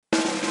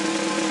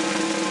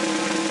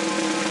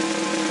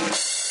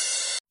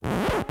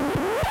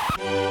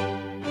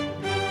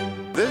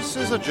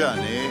This is a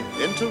journey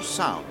into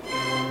sound.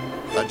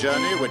 A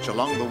journey which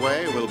along the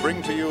way will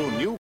bring to you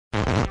new...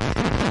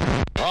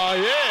 Oh,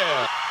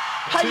 yeah!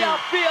 How y'all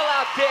feel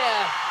out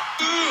there?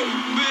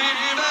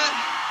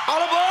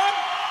 All aboard?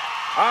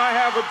 I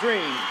have a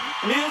dream.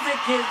 Music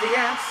is the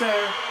answer.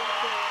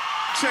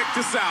 Check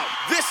this out.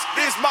 This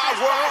is my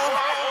world.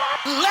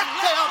 Let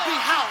there be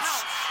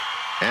house.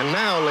 And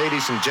now,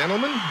 ladies and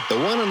gentlemen, the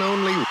one and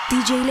only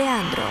DJ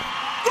Leandro. 1,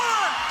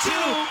 2,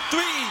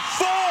 3,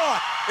 4.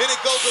 And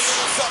it goes a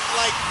little something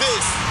like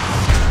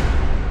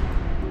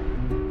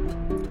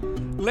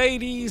this.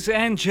 Ladies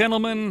and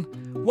gentlemen,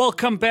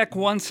 welcome back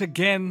once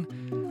again.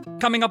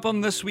 Coming up on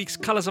this week's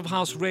Colors of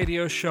House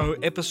radio show,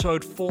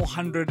 episode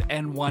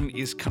 401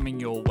 is coming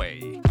your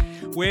way.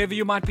 Wherever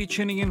you might be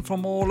tuning in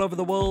from all over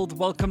the world,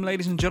 welcome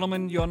ladies and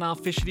gentlemen. You are now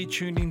officially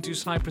tuned into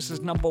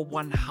Cyprus's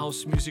 #1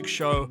 house music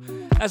show.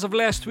 As of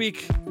last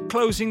week,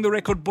 closing the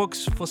record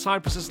books for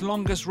Cyprus's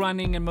longest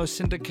running and most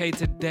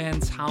syndicated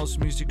dance house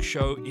music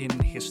show in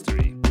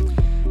history.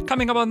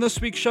 Coming up on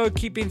this week's show,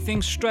 keeping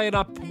things straight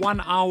up,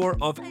 1 hour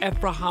of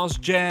Afro house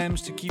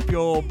jams to keep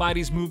your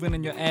bodies moving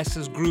and your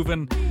asses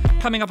grooving.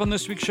 Coming up on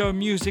this week's show,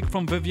 music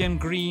from Vivian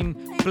Green,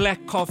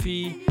 Black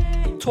Coffee,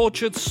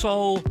 Tortured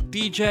Soul,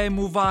 DJ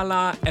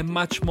Muvala, and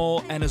much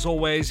more. And as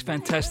always,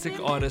 fantastic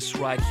artists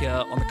right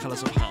here on the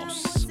Colors of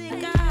House.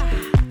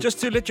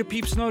 Just to let your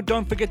peeps know,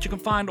 don't forget you can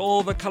find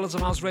all the Colors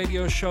of House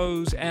radio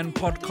shows and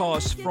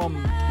podcasts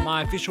from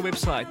my official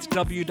website,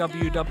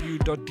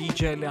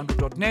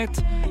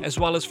 www.djleandro.net, as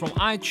well as from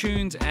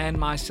iTunes and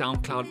my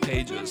SoundCloud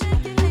pages.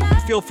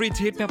 Feel free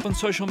to hit me up on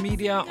social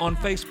media, on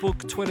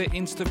Facebook, Twitter,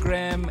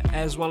 Instagram,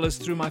 as well as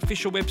through my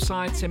official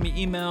website. Send me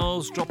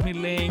emails, drop me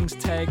links,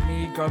 tag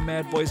me, go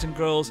mad boys and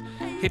girls.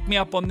 Hit me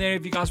up on there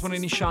if you guys want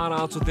any shout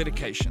outs or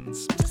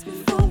dedications.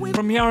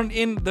 From here on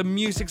in, the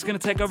music's going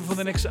to take over for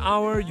the next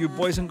hour. You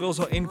boys and girls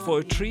are in for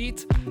a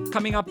treat.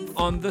 Coming up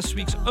on this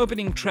week's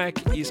opening track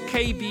is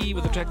KB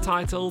with the track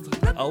titled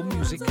El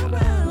Musica.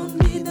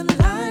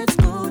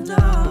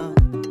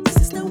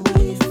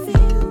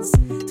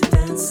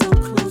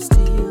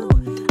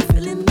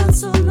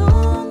 So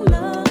long,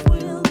 love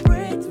will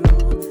break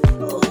through.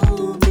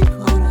 Oh, mi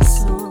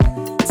corazón,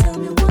 tell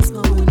me what's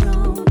going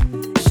on.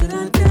 Should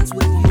I dance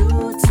with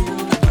you till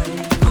the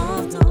break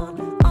of dawn,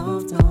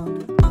 of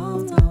dawn,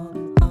 of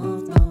dawn,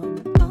 of dawn,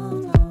 of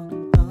dawn,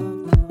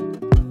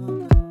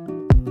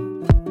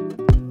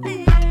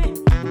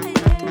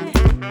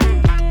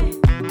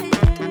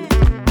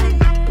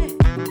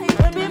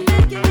 we'll be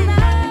making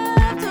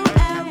love to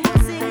El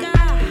Musica.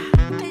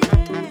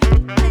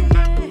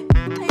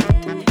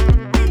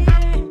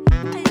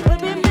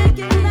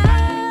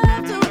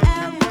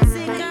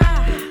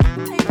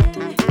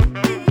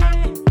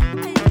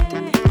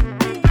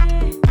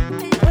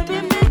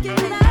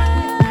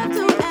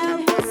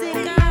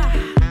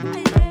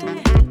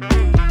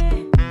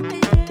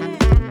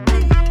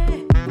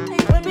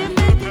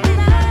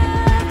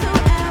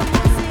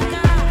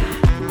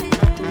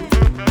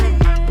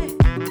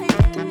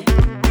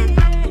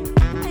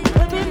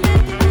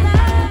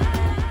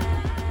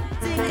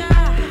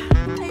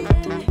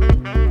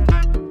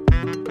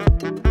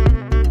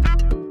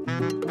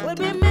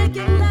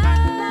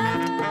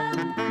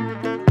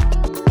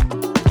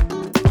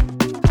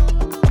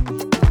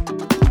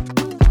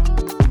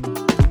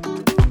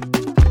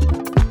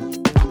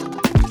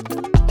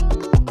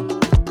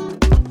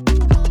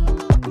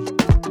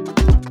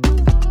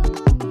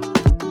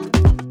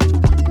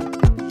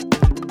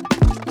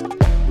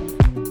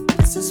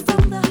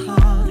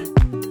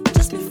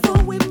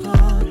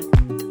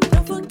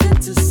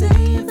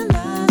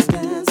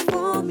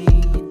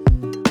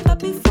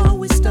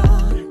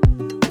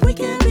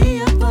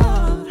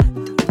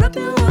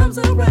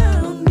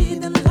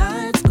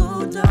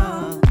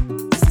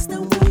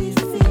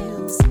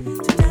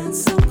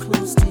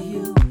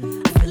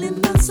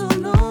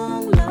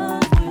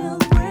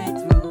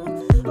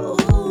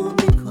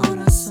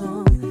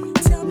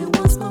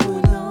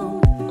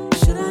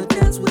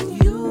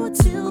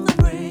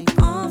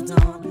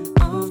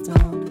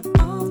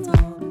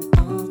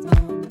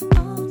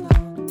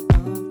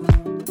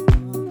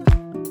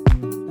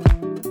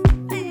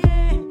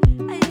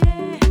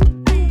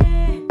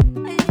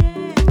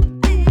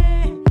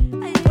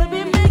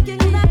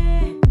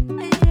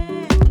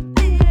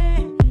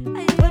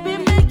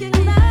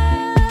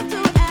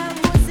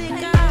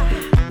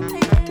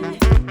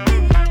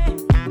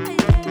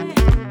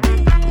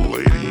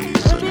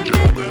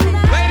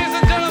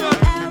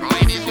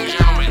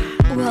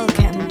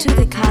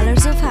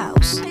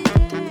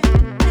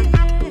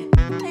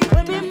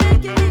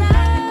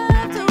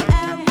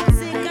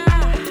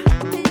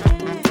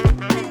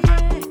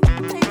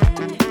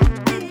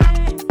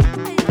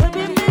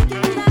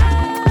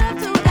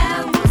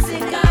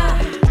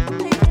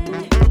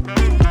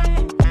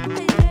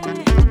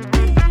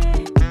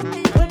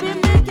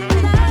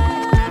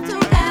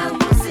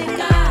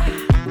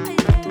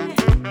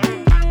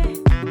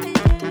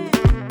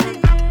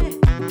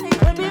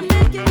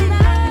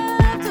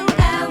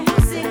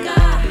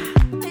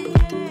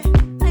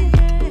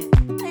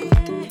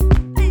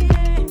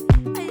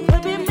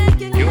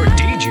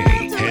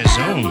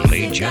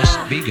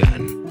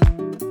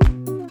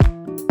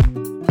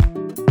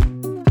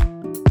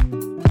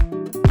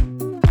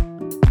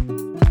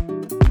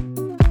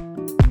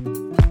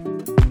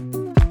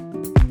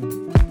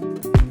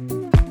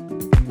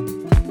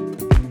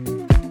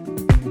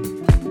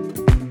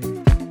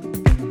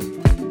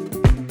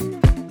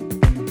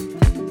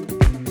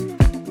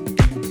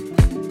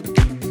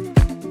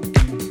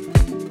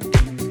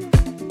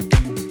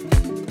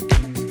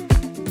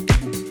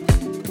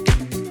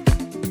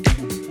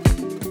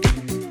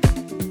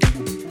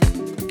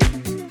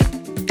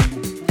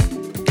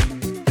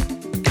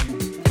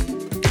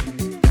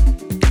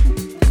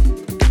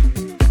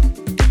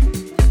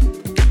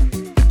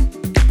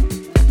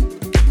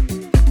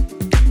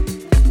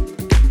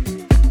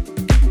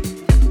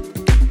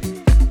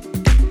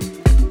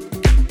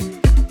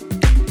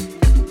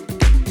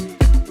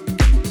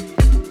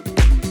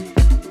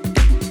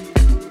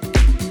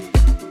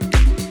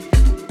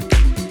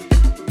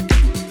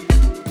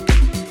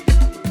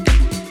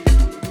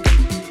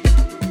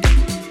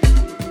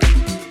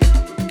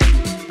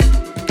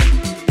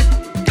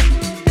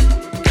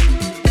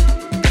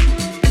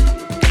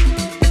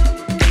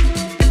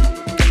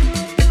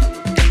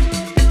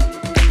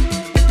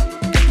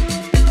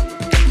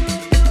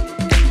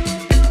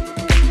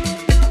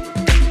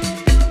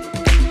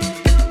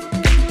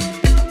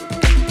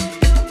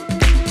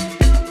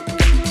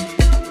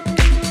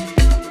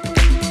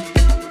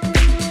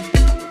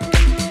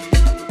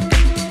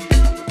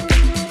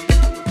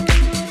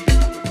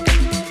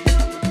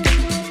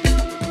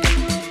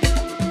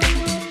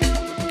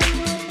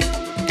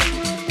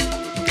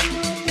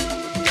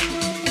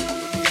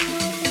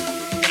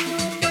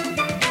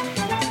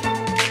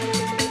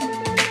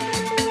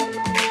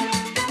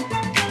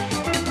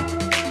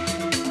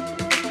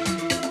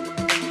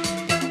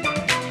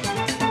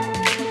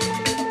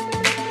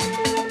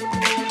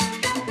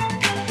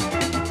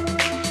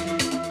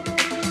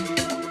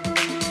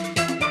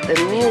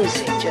 The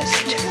music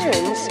just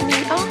turns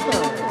me on.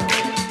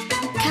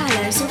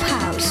 Colors of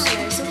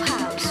House.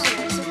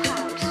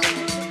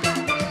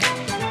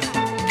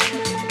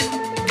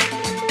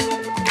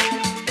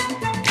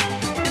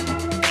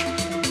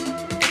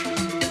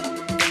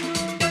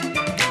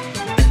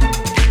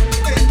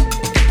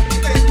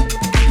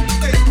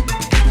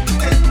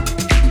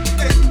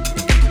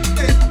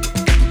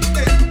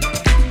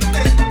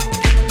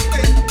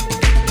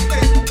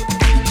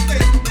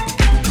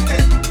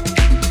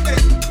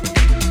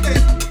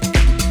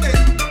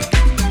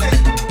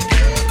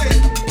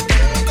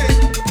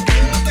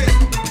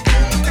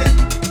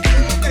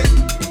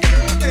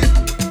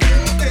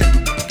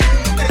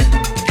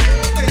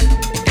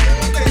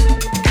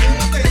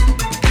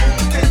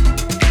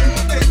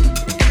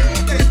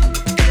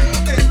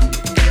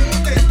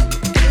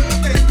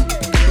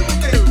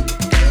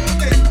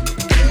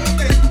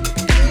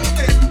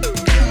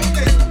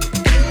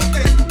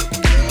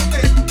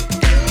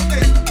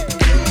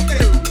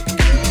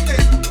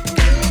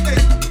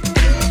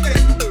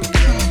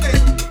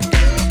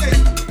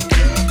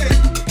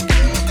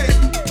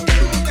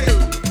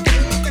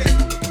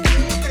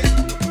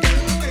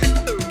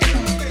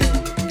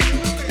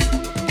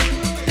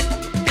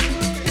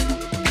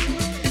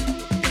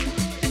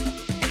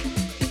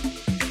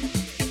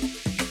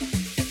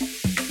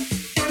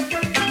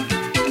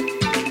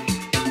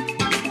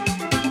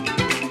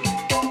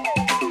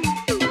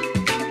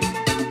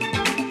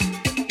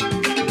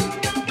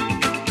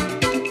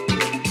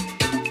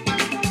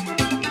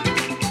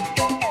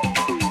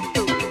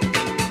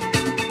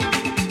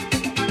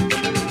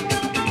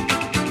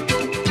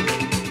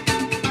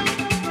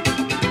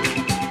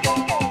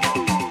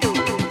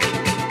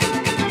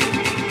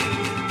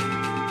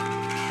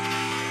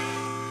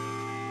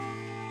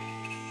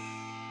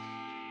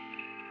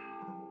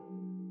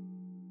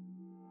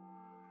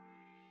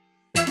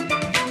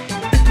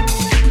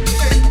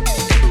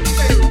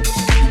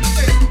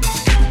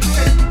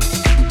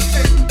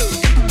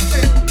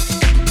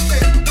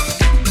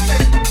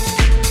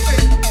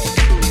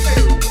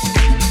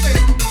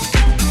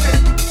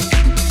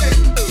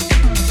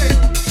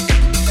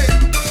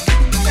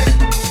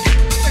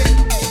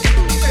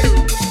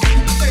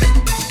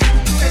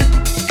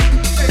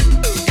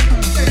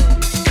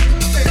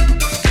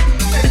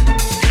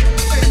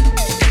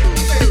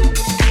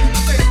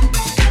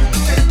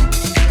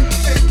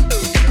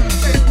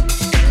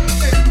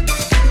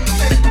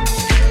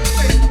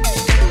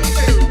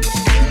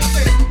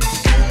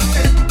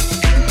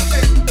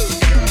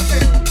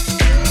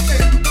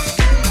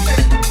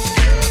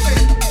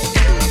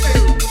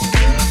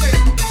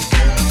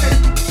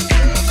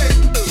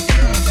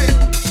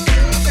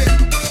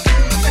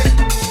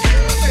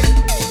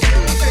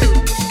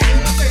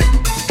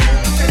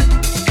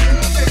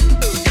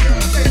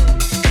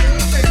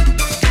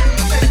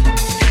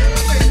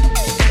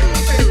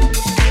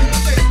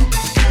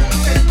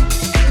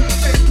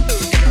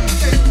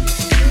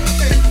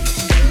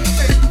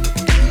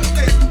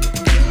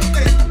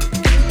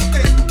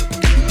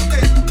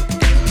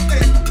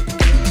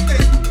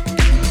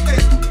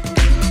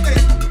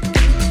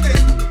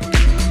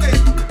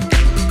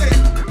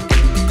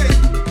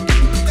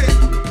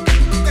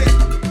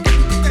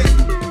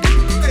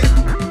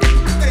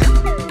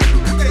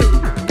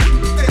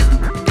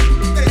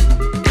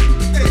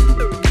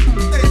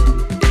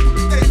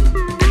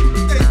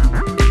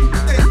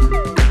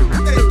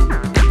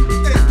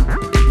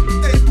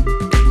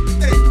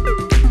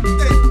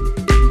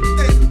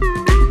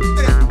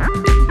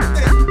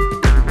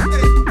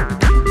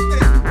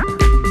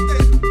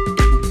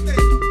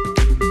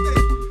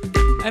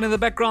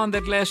 Background,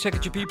 that last track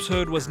that you peeps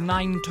heard was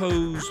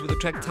Ninetoes with a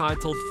track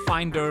titled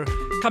Finder.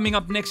 Coming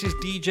up next is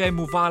DJ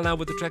Muvala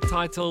with the track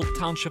titled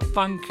Township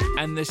Funk,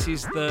 and this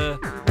is the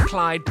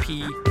Clyde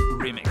P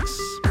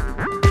remix.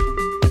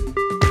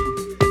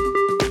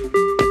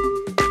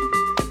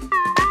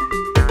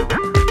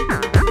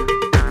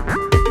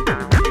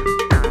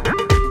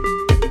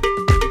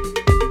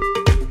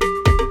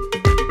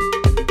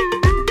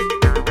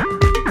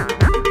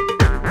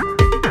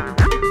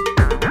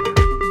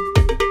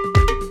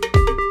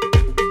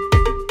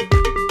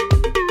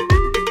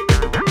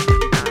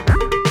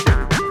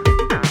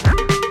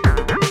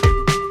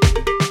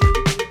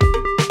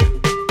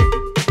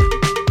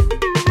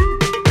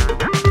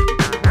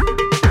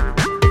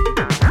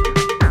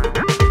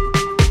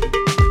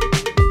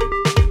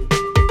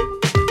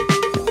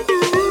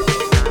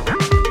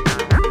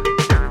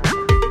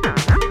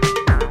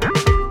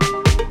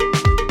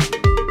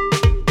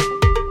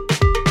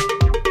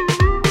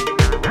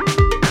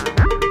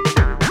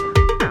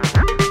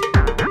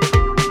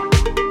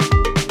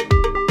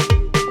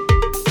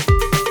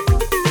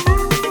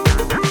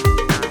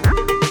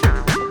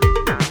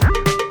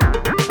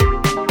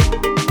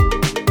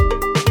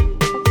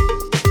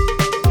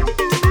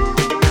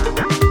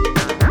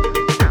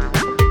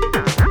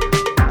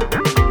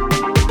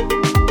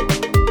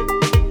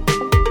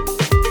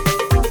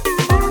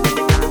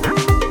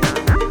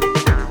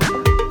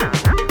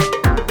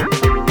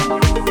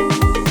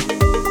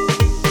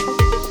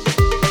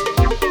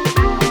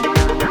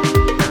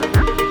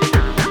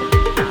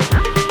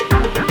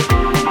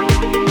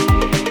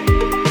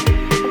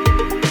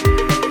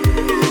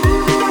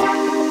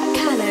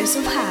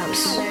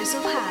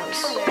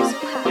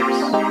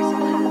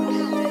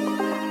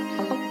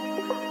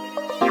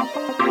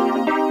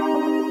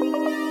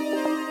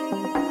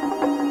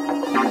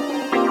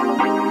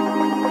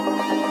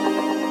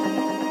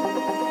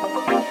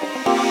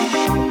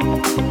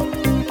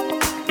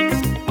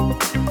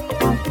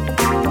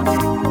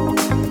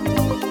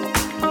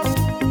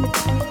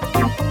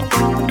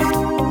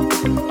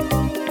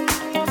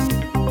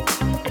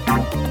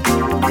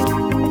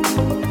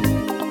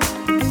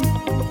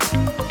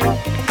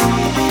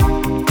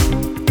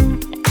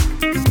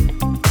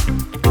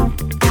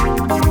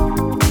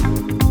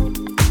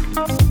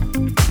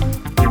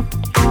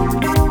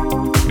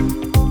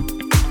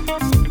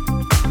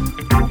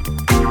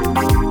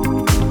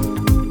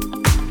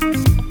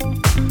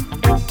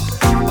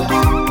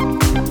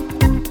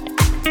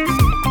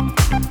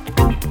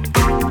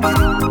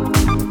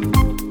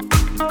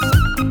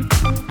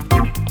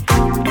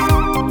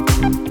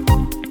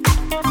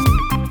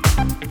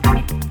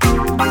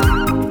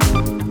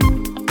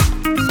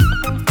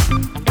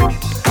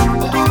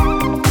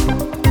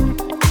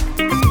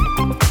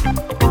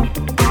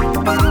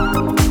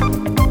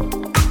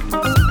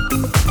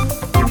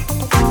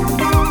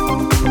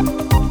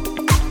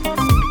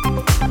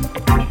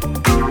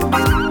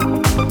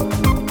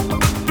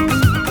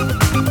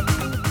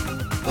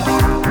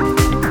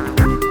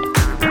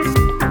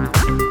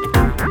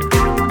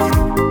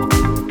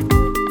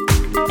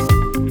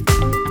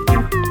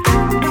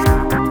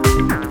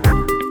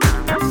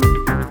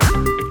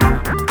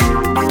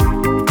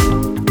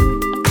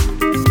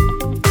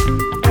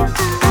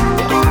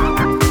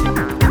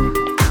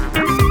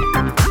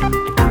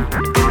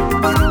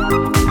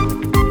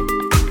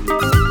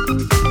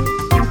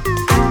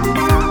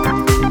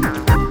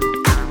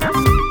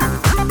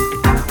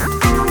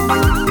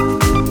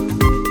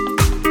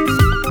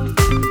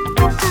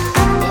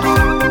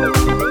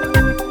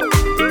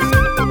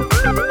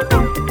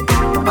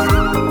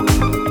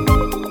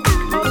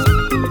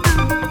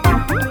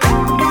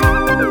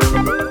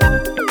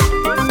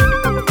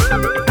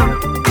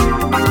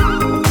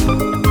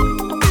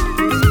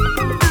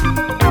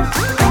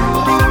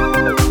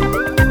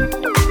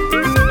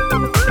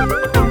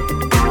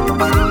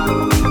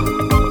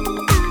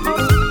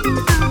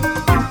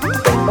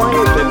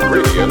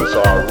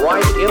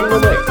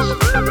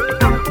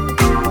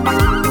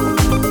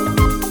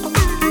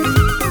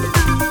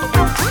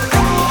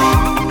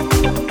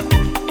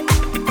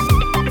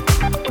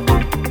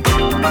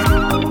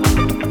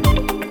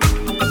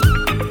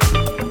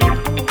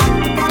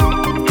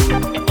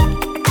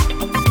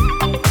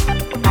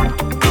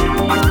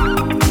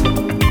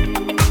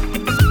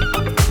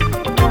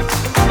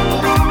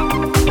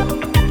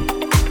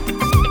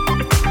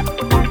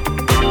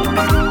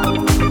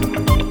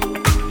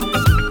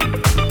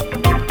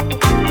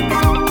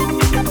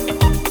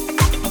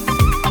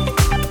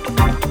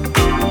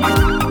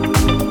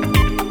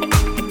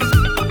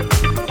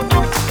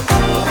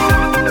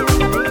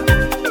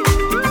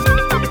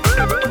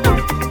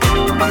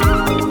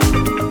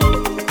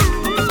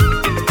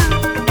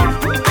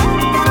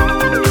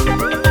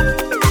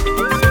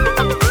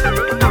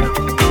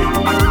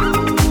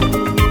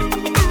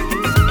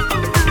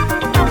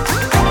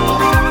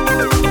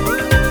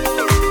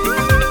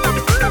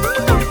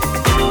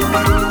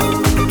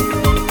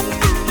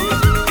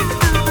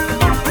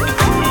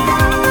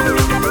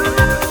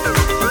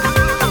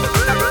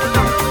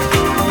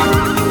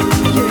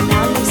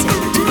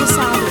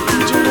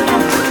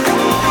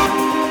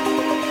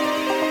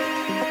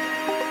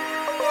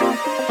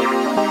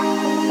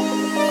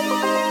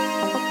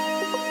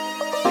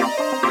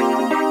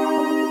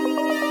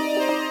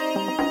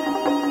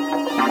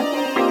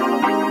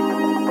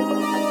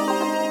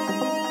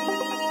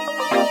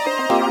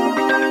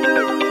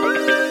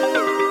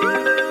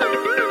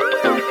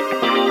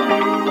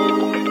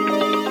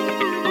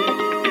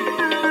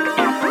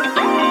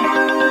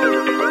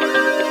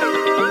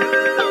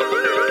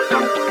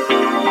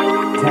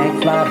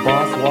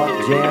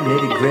 Walk, jam,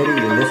 nitty gritty.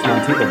 You're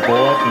listening to the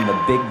boy from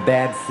the big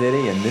bad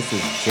city, and this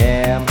is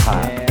Jam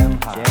High. Jam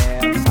High.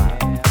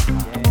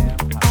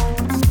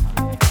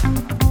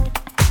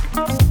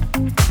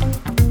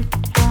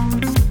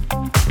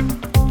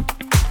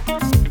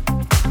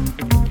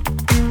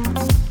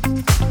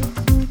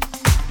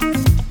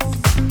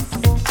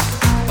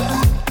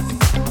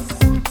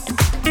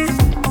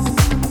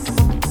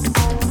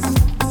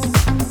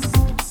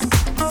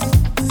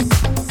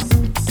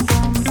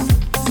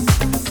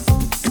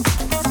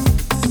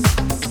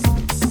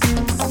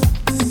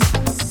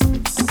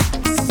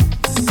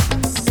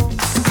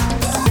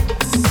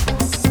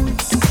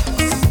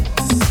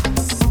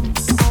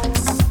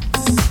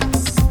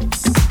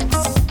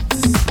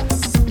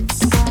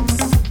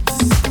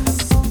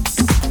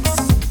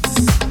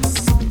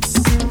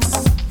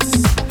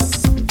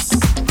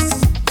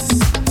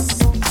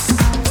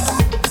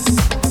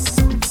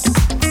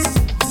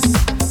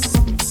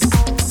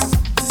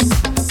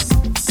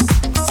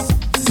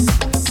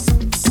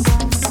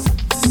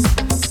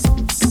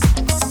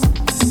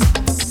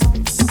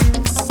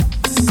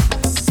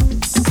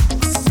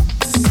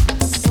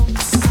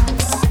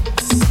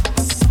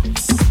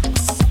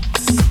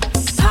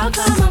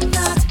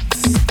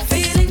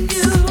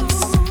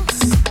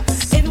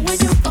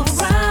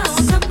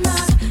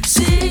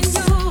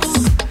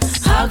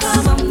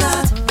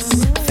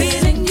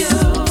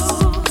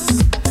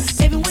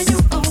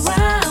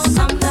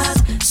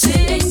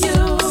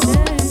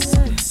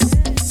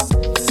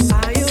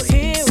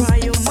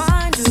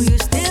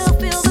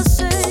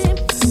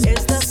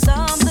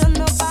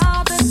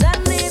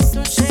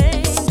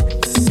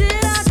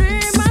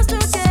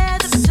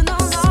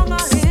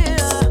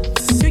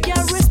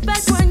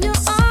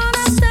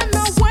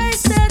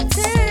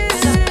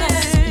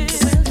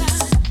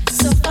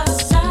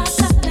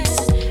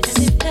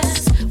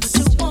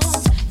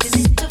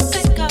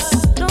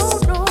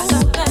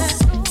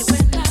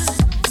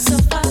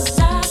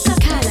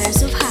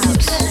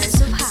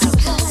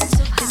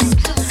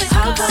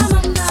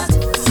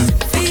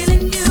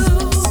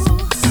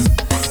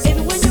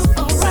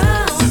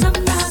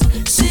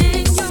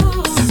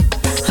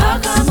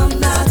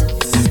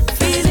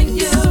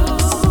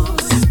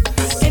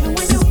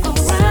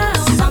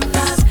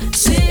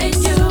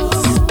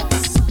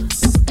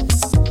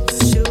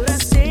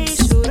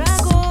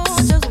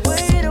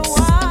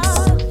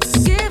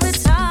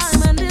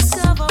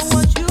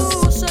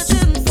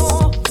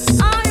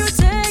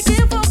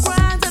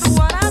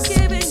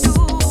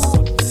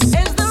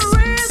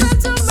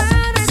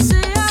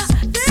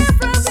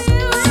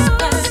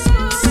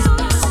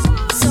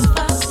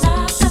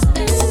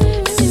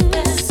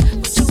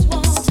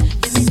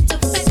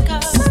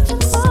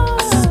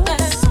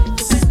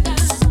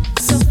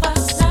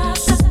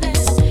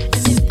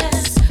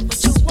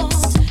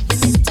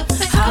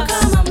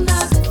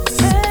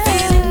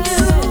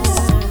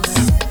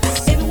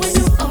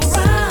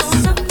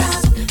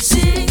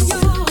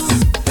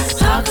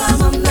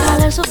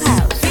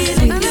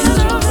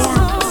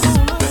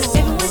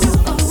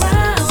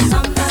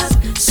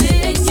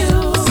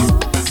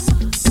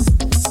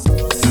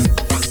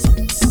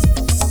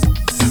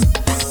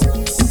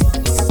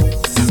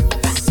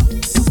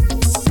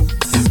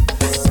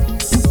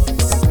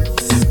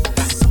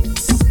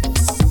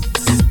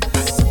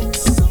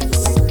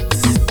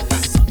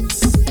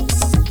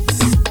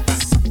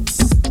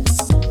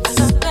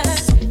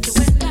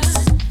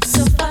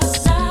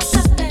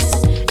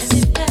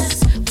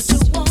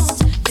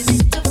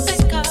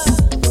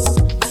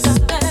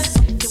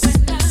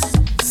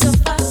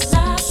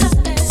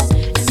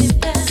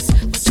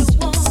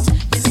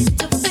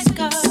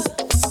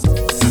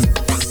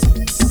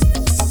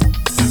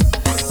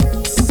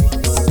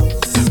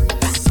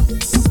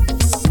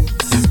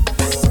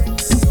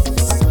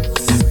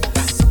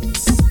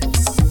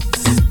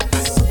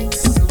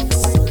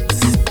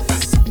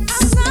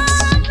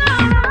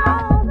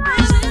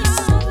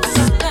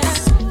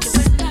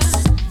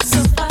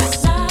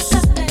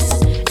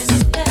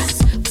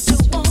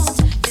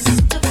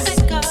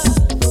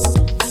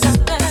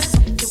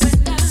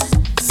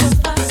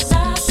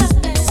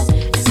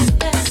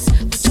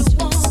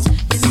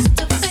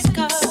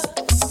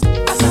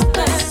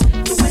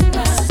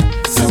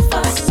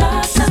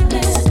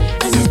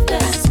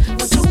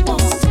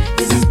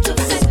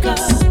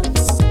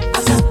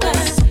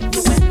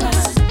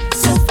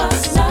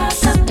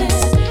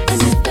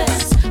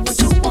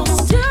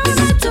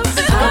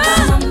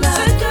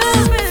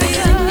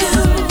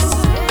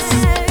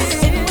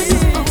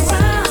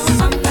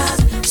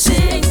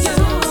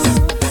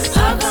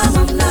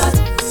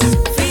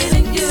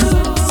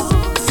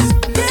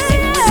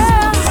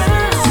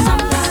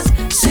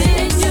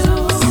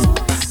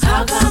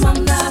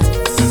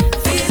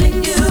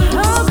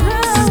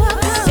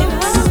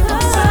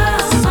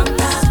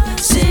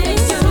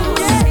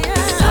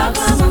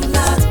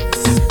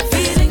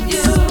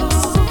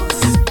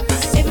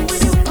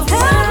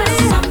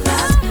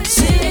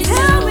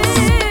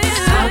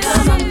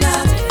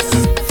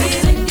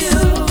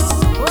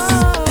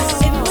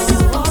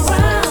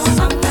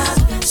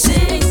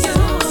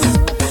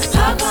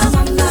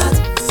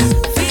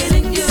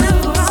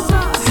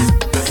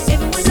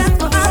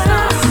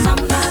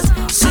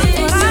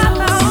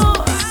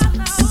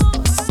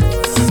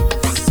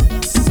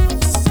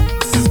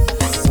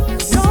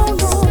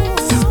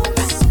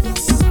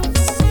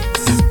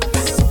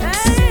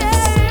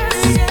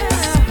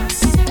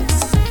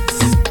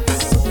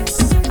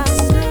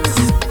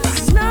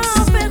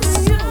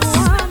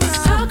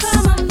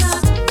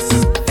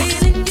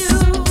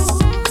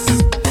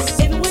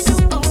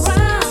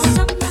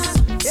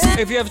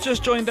 If you have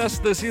just joined us,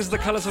 this is the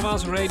Colors of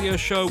House radio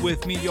show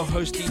with me, your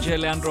host, DJ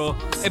Leandro.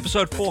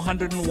 Episode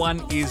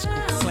 401 is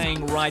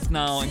playing right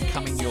now and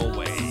coming your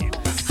way.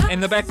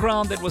 In the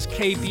background, that was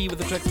KB with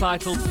the track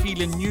titled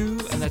Feelin New,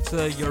 and that's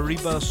the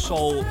Yaruba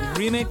Soul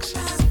remix.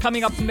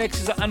 Coming up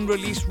next is an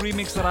unreleased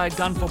remix that I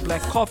done for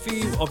Black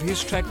Coffee of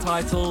his track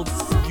titled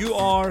You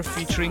Are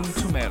featuring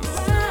Tomorrow.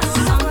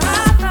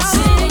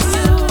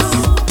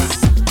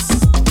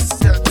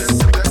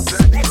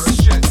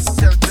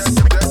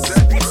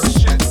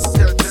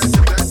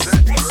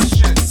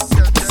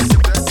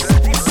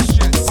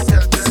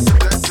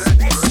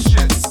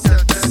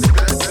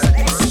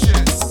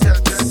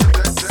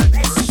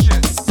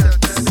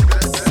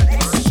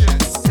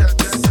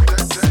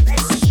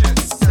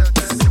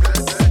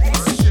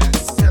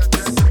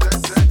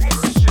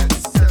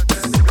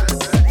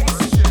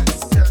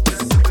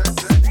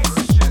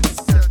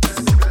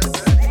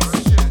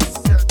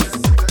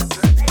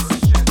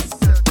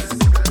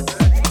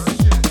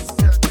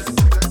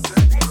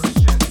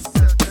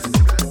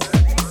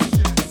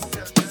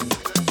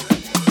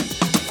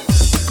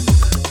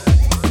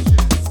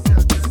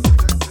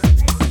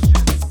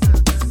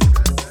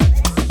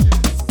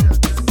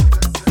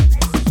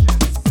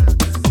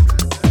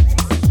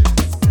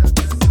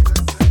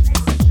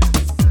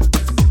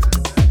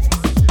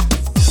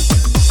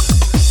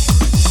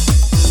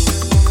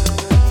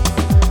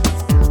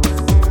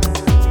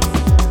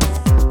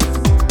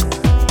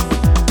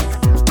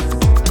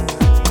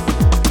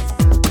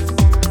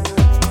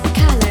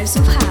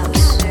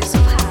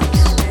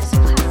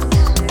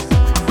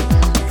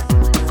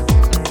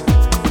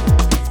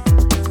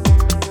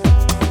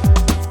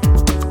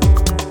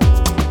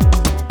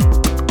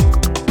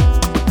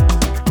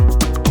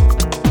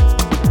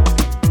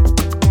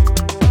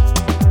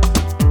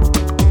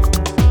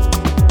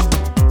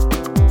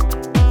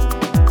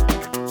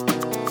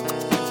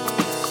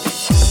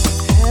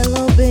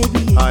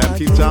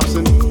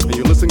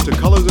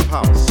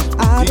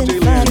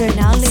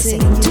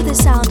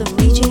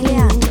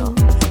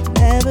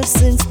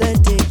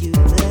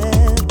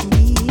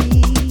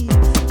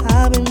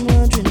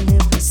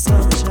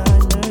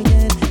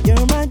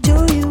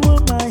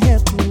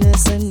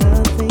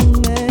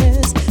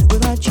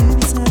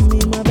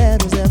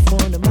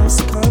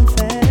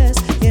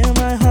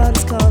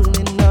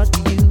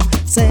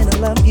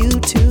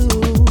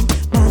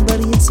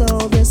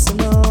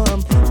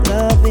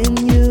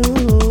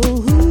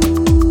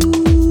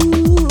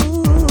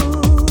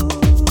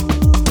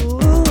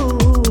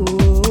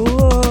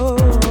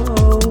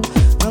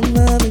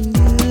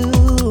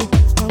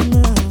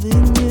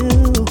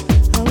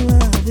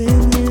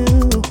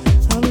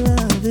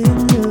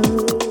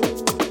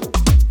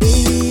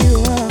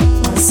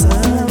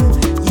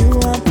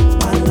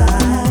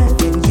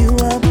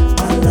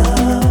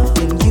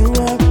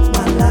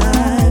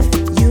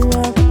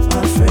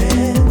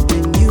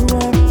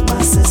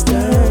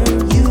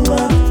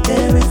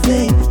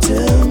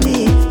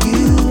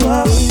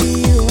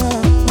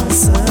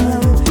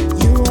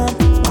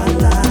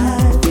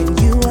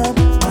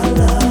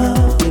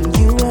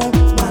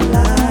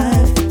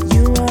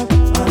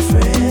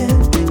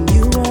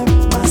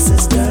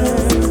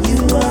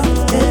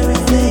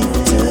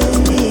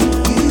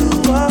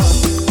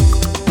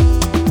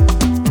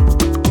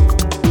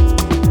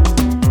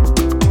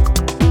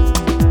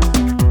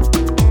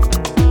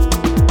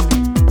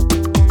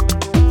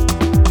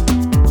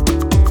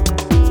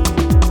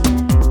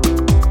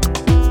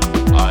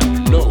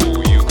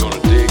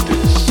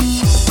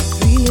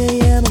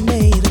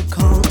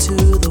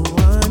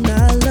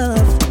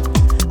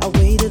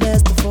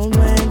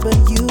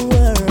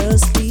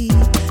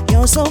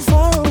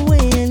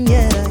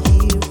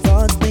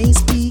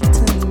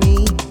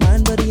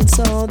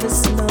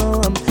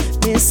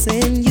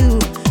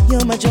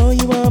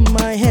 Myself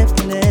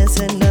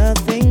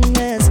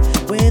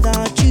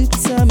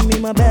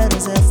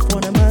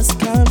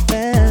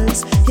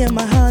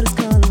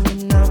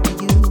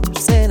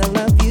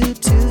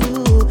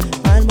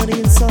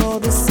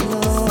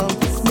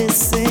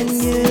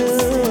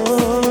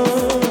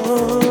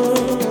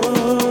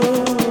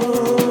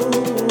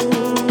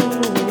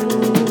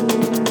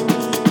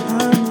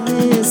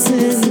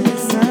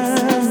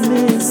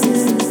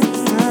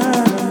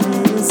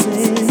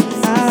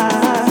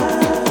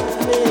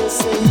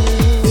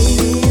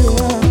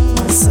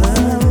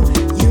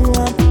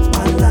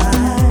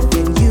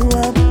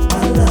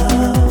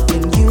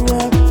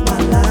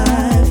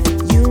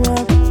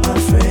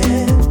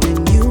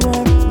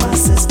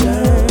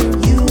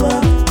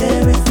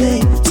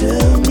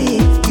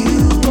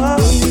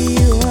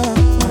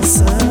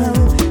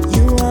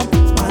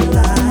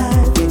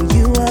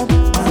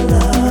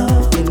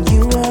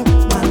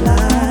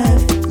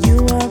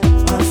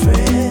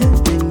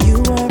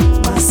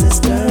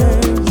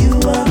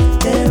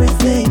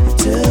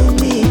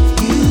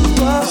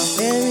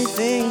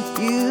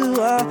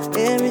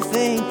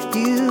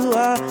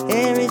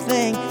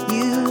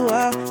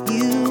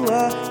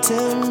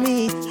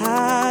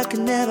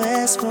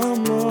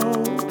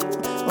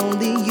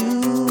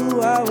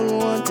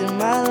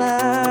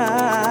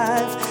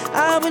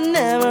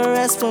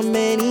ask for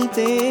many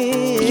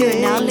things.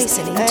 You're now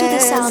listening to the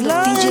sound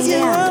of DJ As long as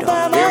you're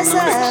by Leandro. my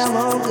side, I'm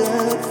all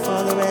good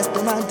for the rest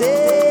of my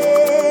day.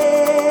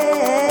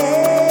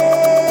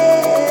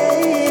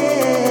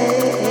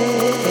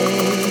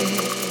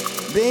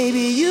 Baby,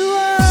 you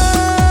are.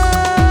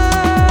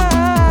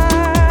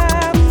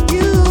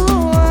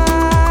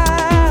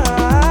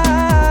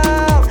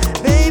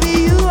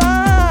 Baby,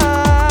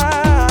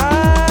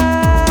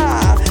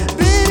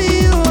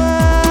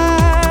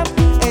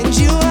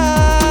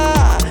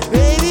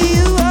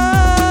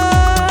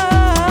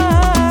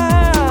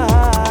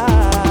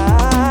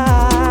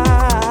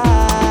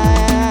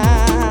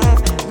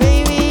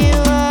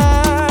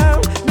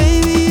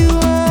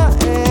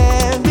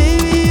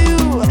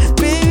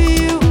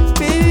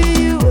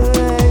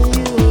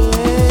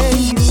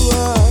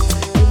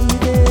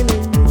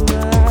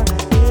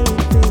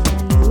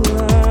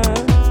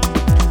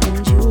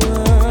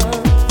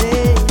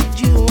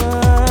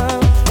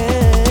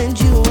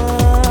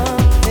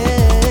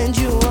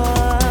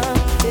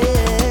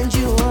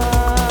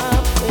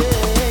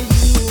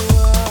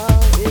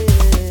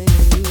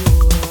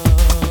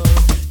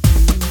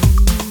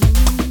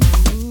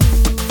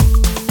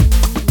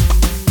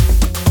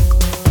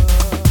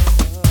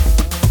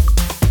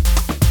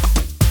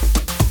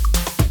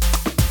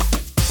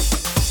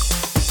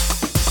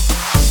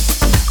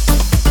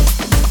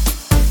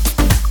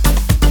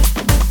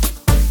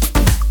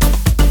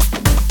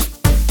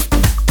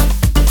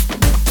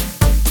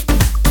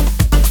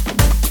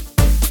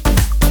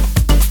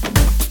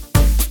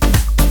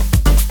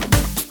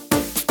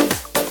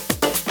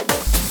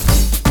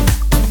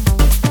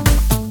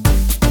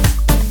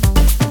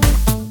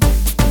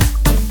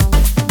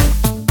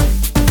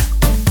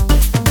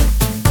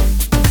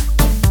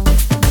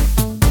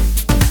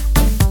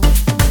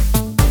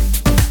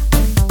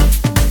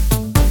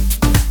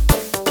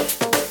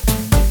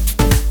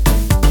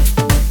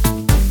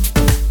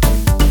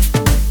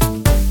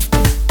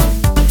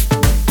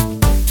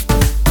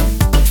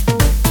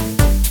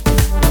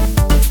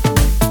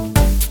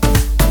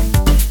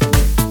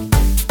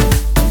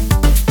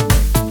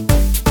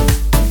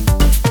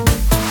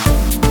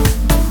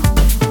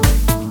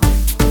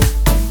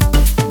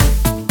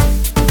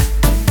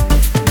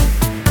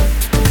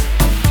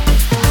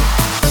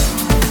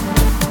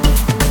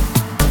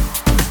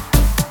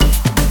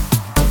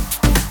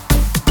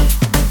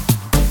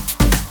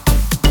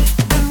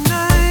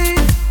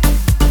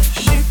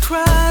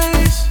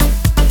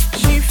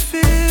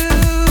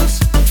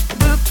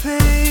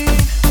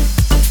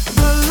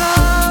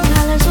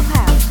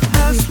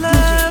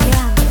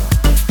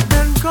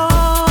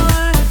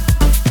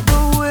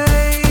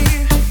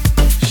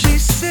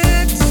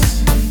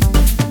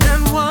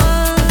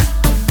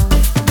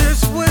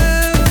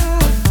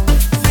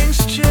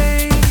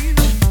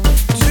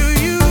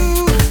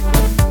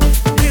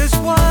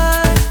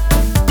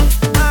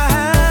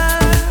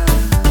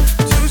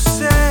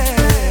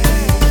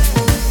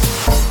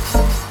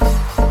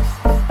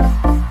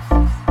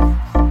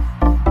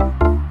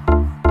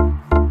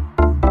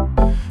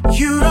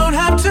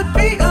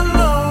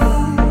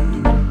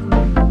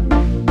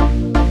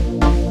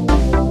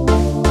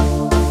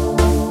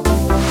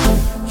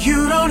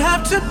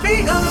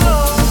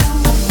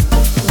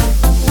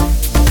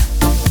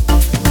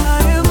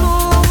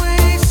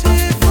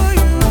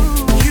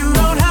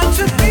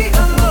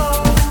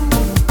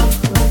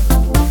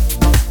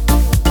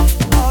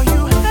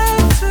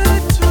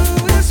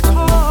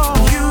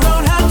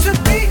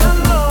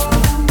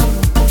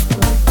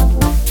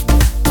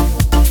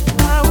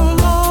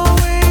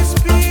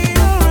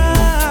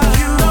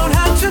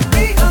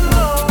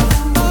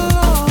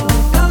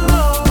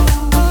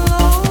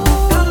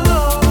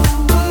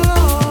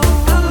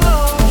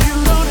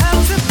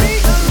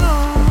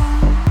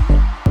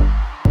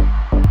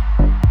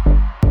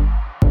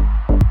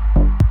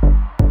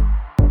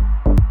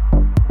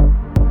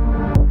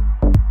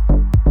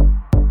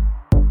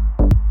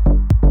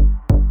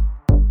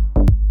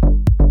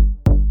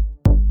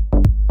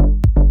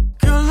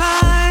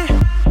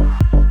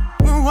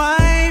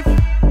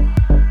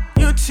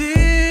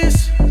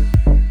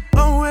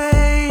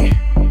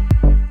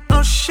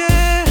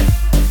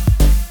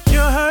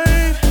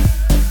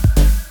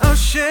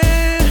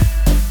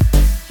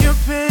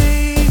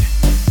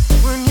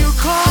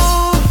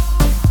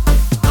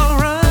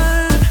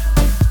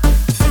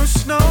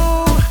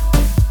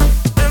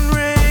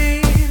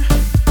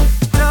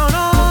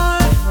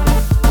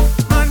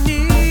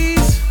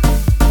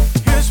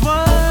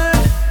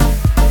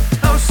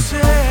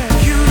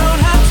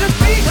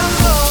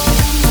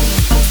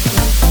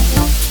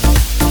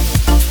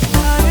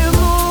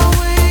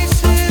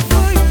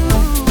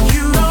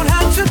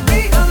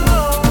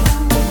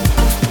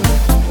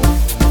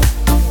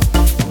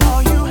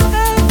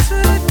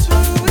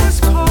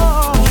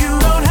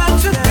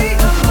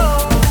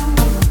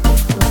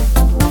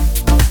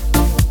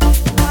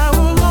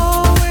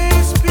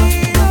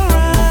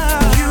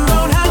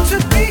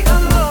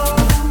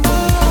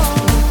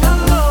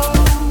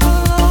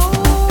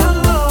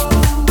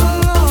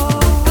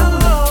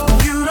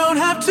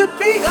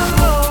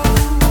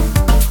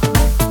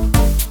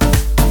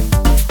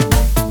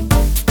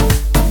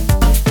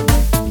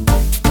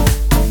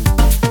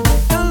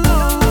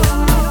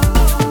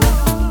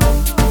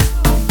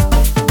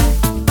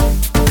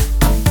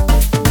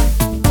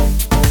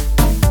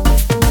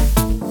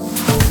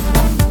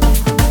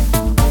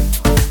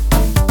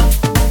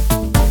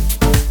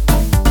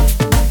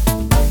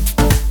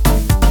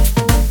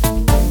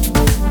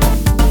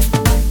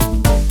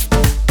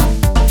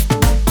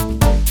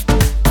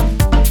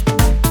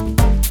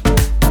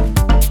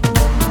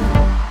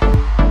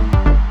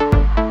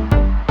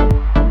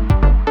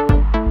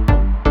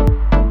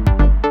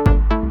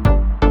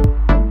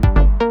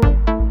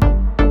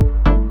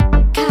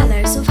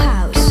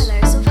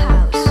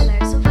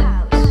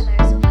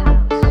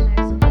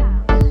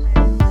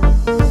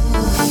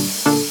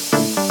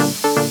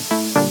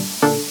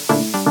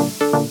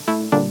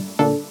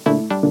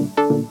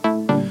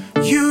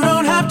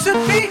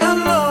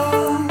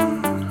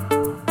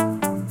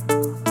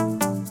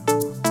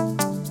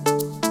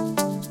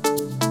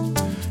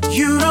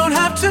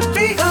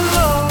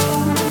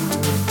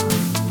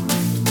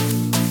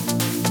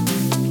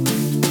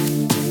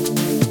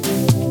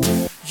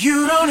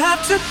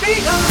 have to be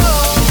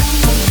alone.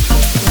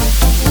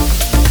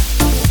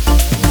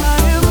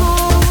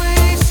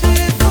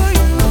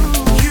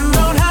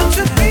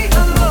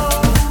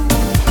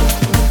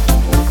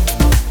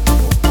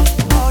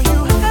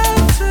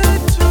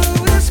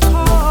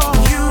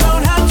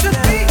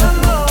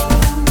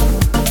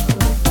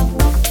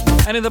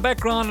 And in the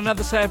background,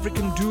 another South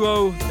African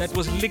duo, that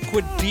was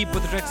Liquiddeep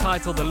with the track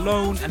titled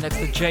Alone, and that's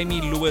the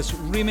Jamie Lewis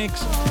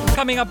remix.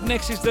 Coming up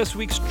next is this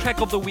week's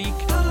track of the week.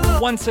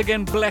 Once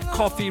again, Black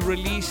Coffee,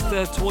 released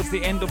towards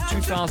the end of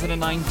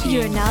 2019.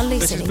 You're now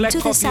This is listening Black to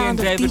the Coffee and sound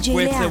of David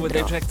DJ Guetta with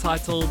their Leandro. track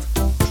titled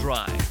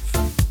Drive.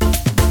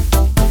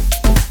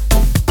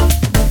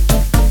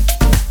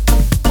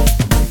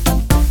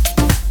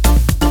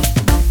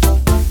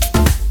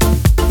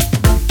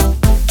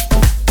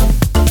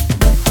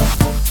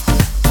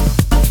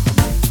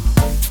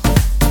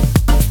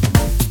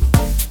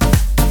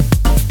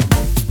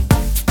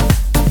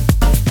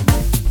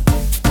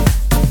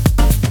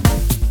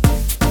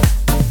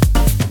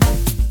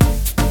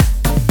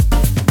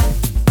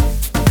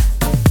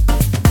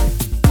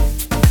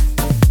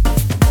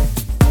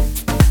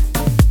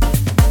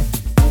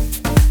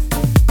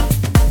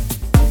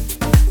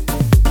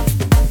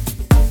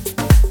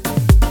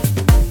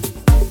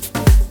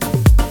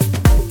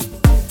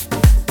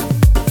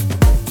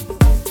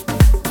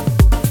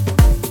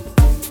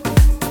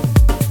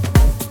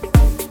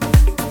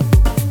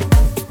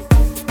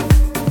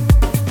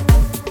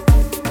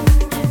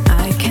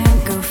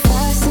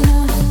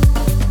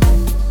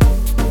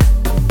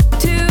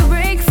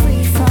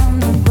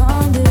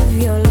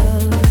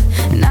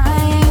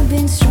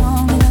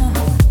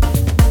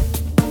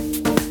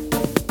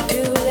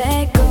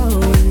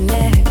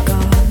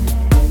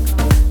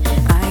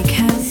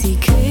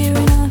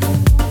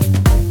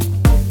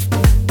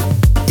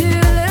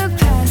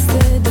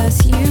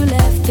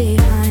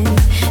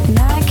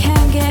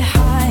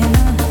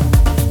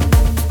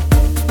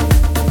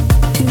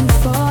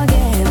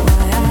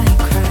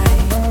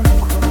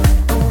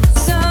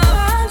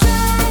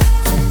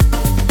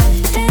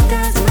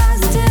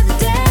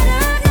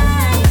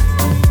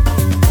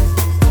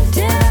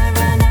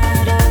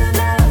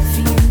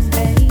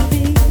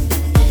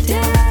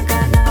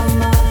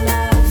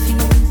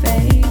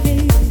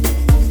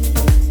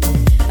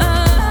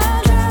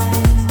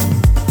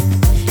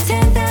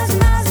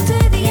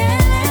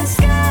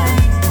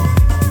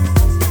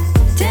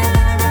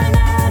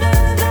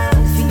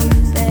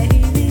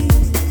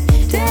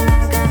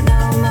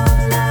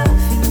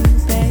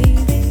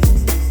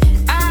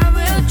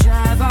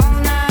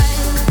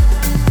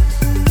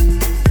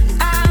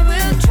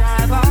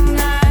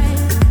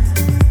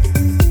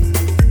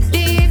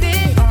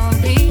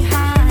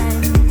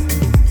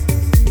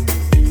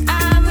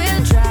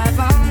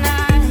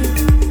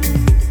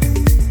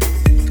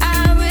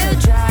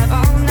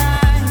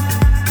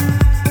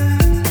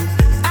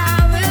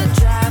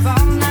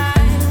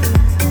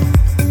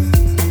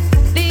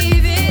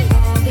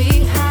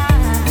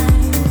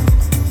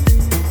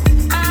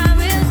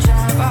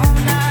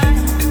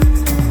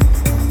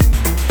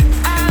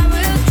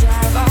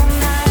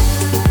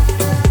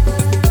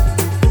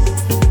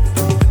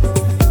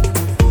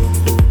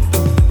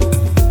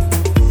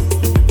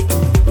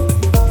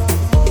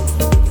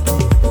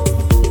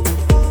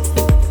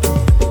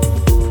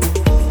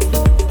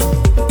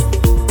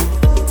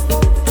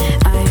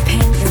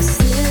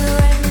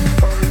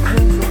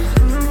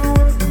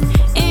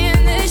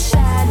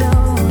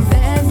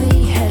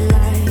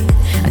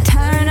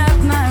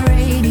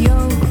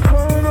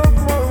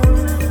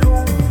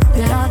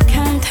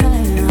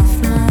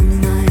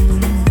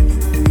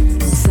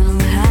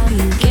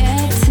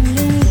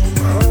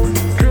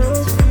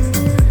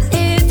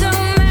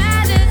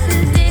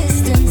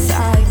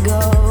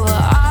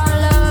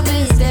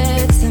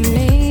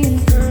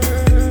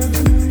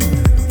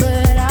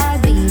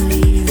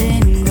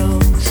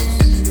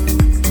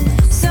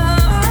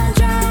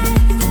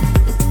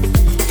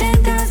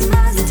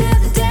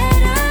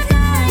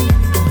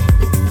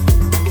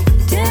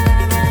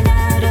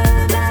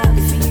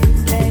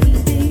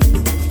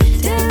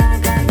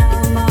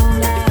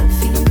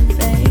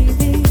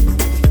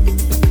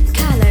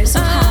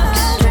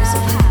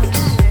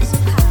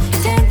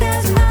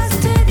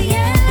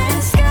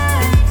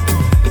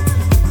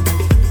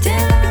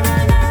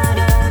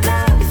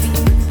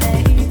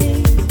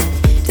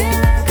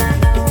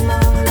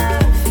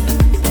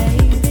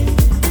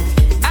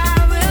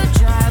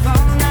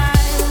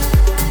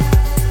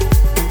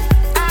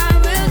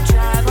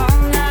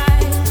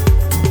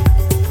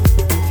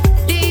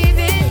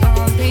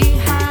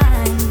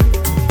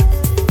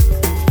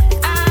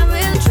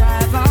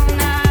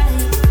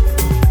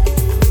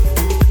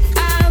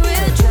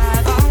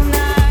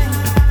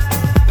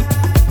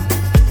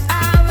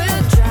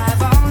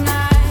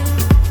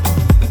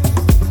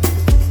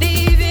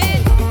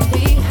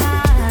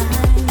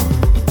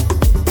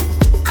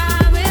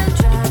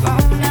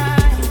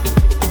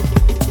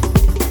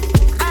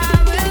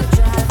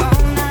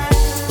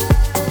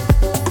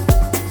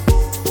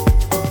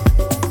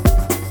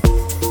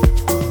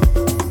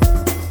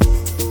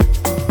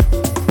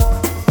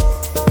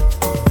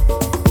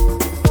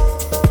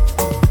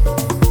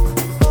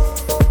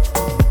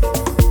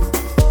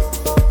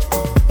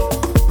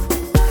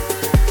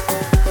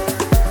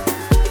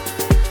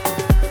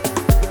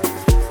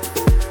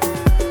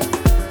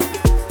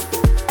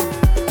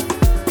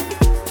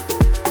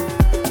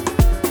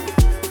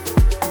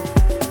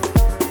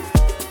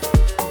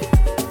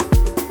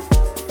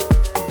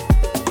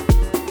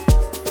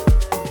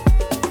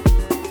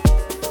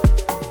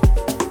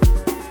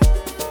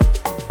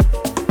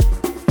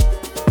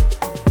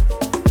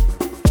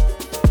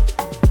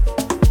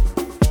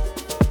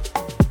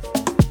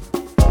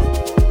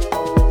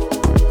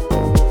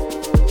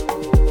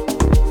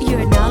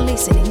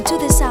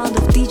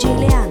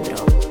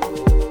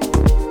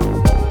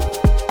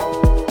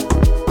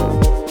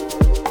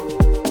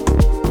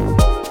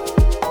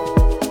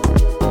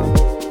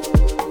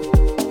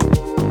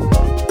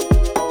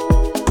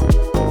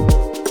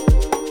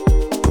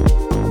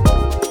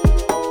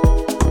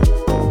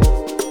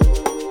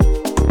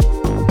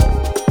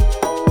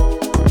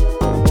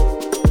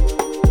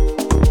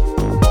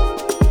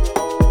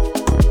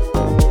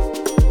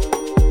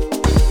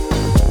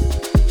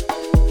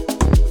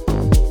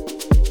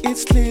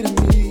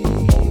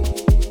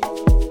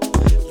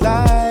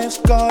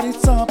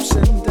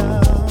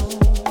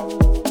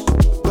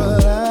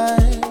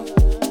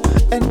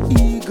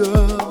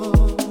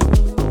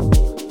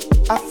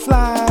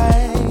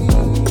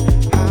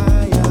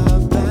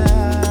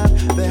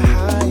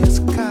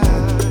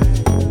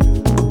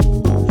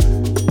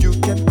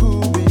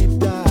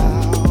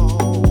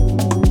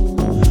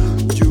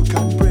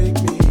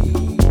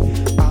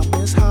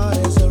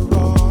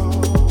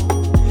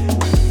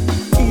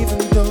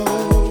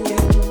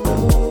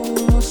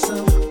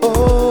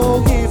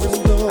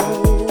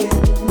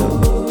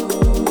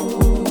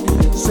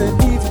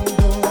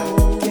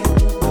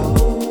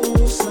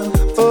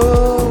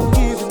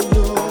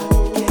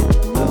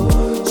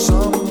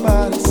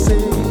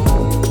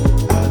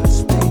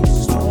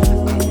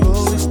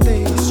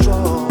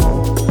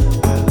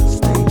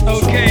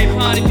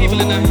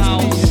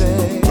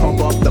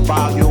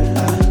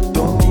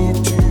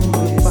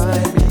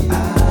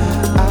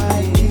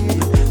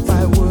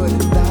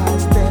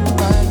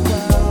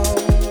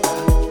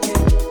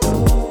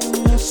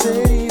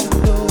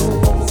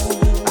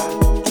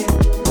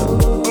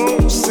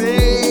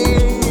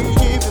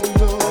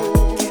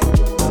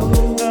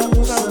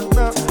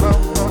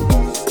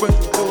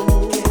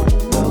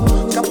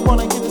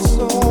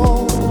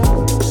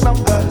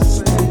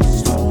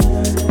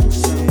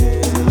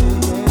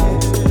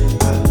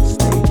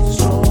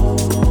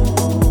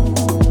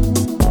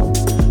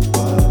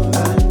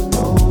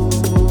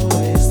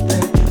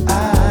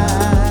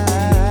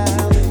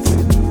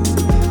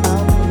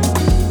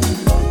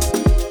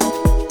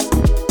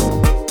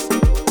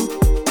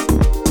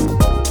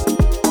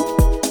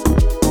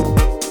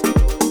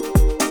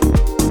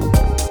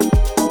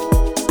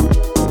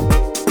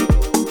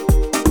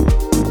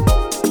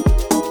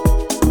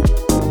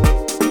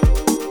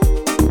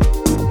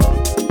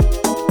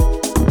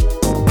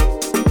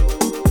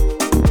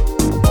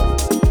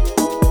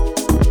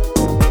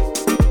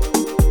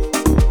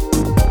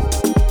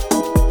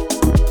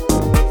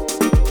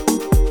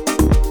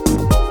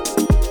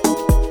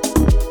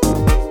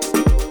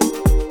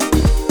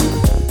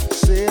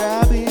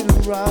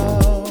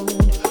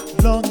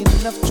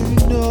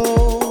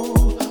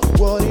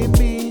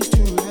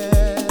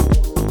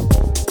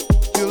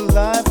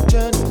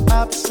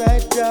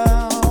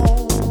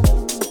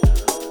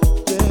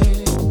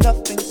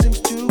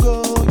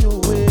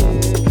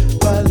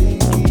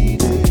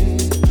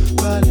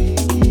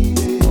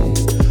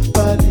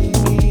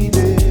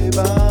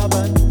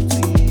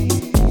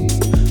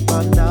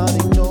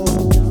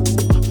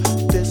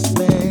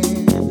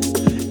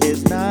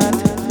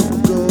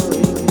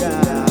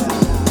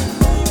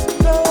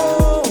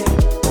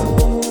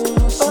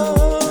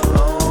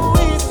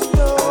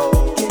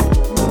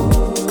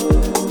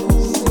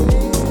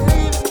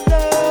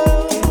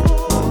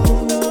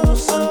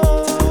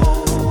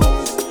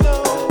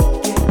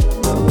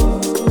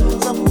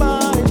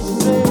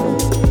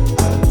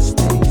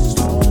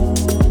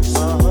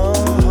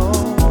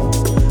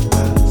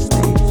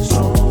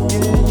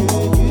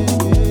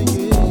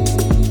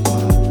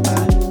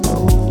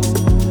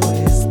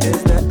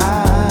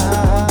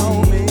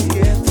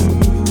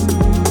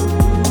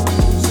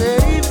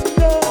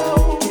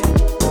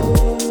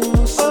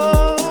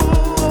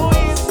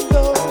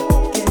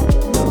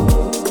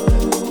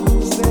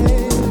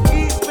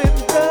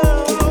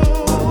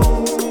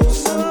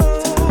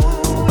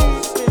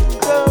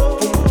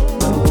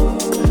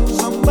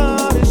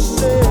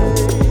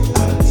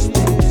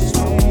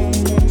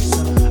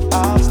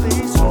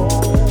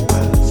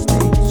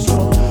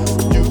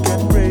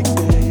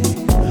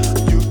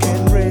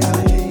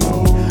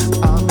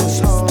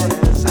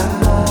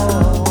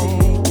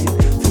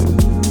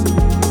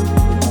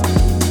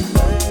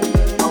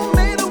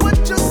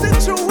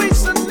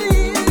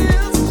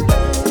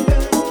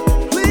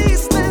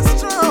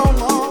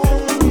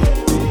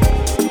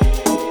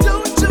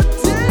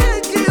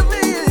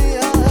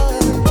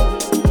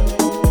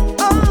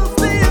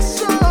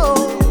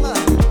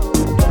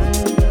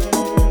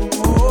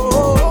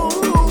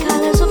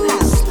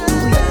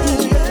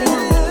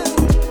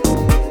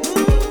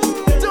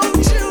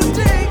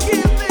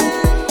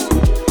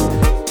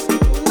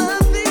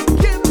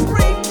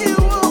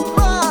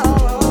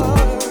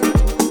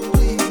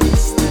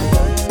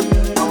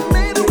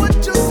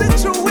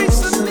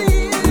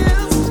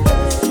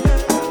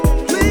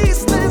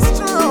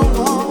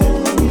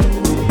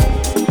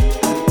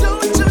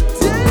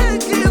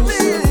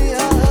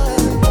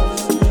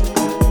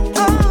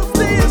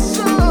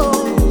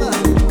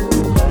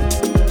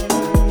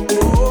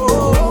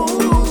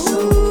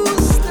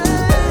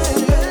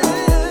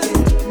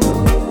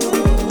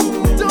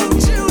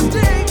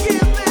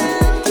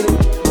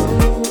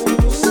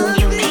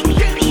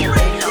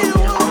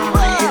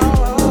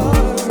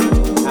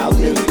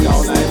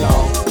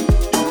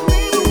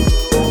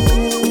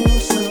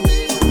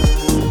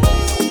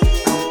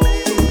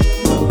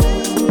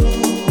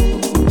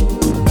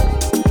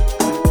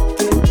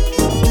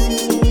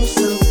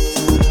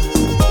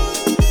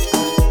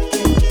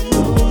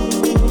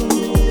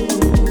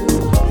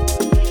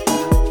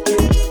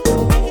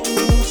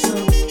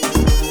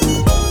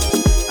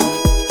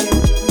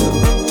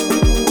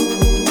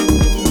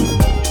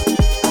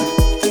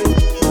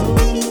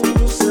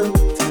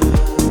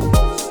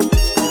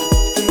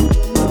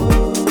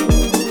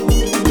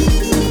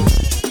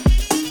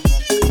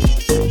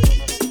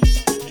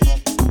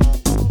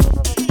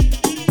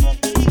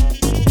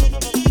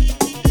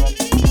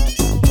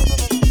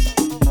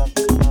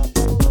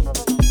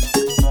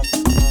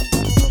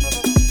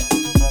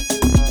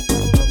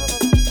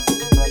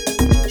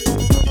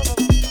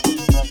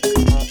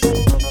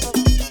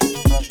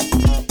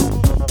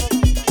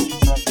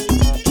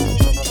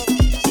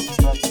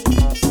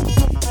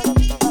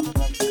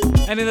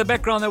 And in the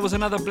background, there was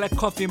another Black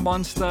Coffee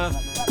monster.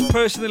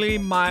 Personally,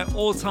 my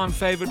all-time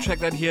favorite track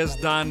that he has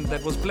done,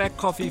 that was Black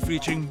Coffee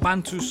featuring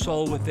Bantu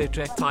Soul with their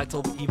track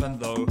titled Even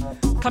Though.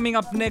 Coming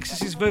up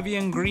next is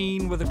Vivian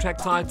Green with a track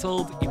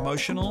titled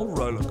Emotional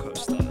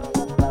Rollercoaster.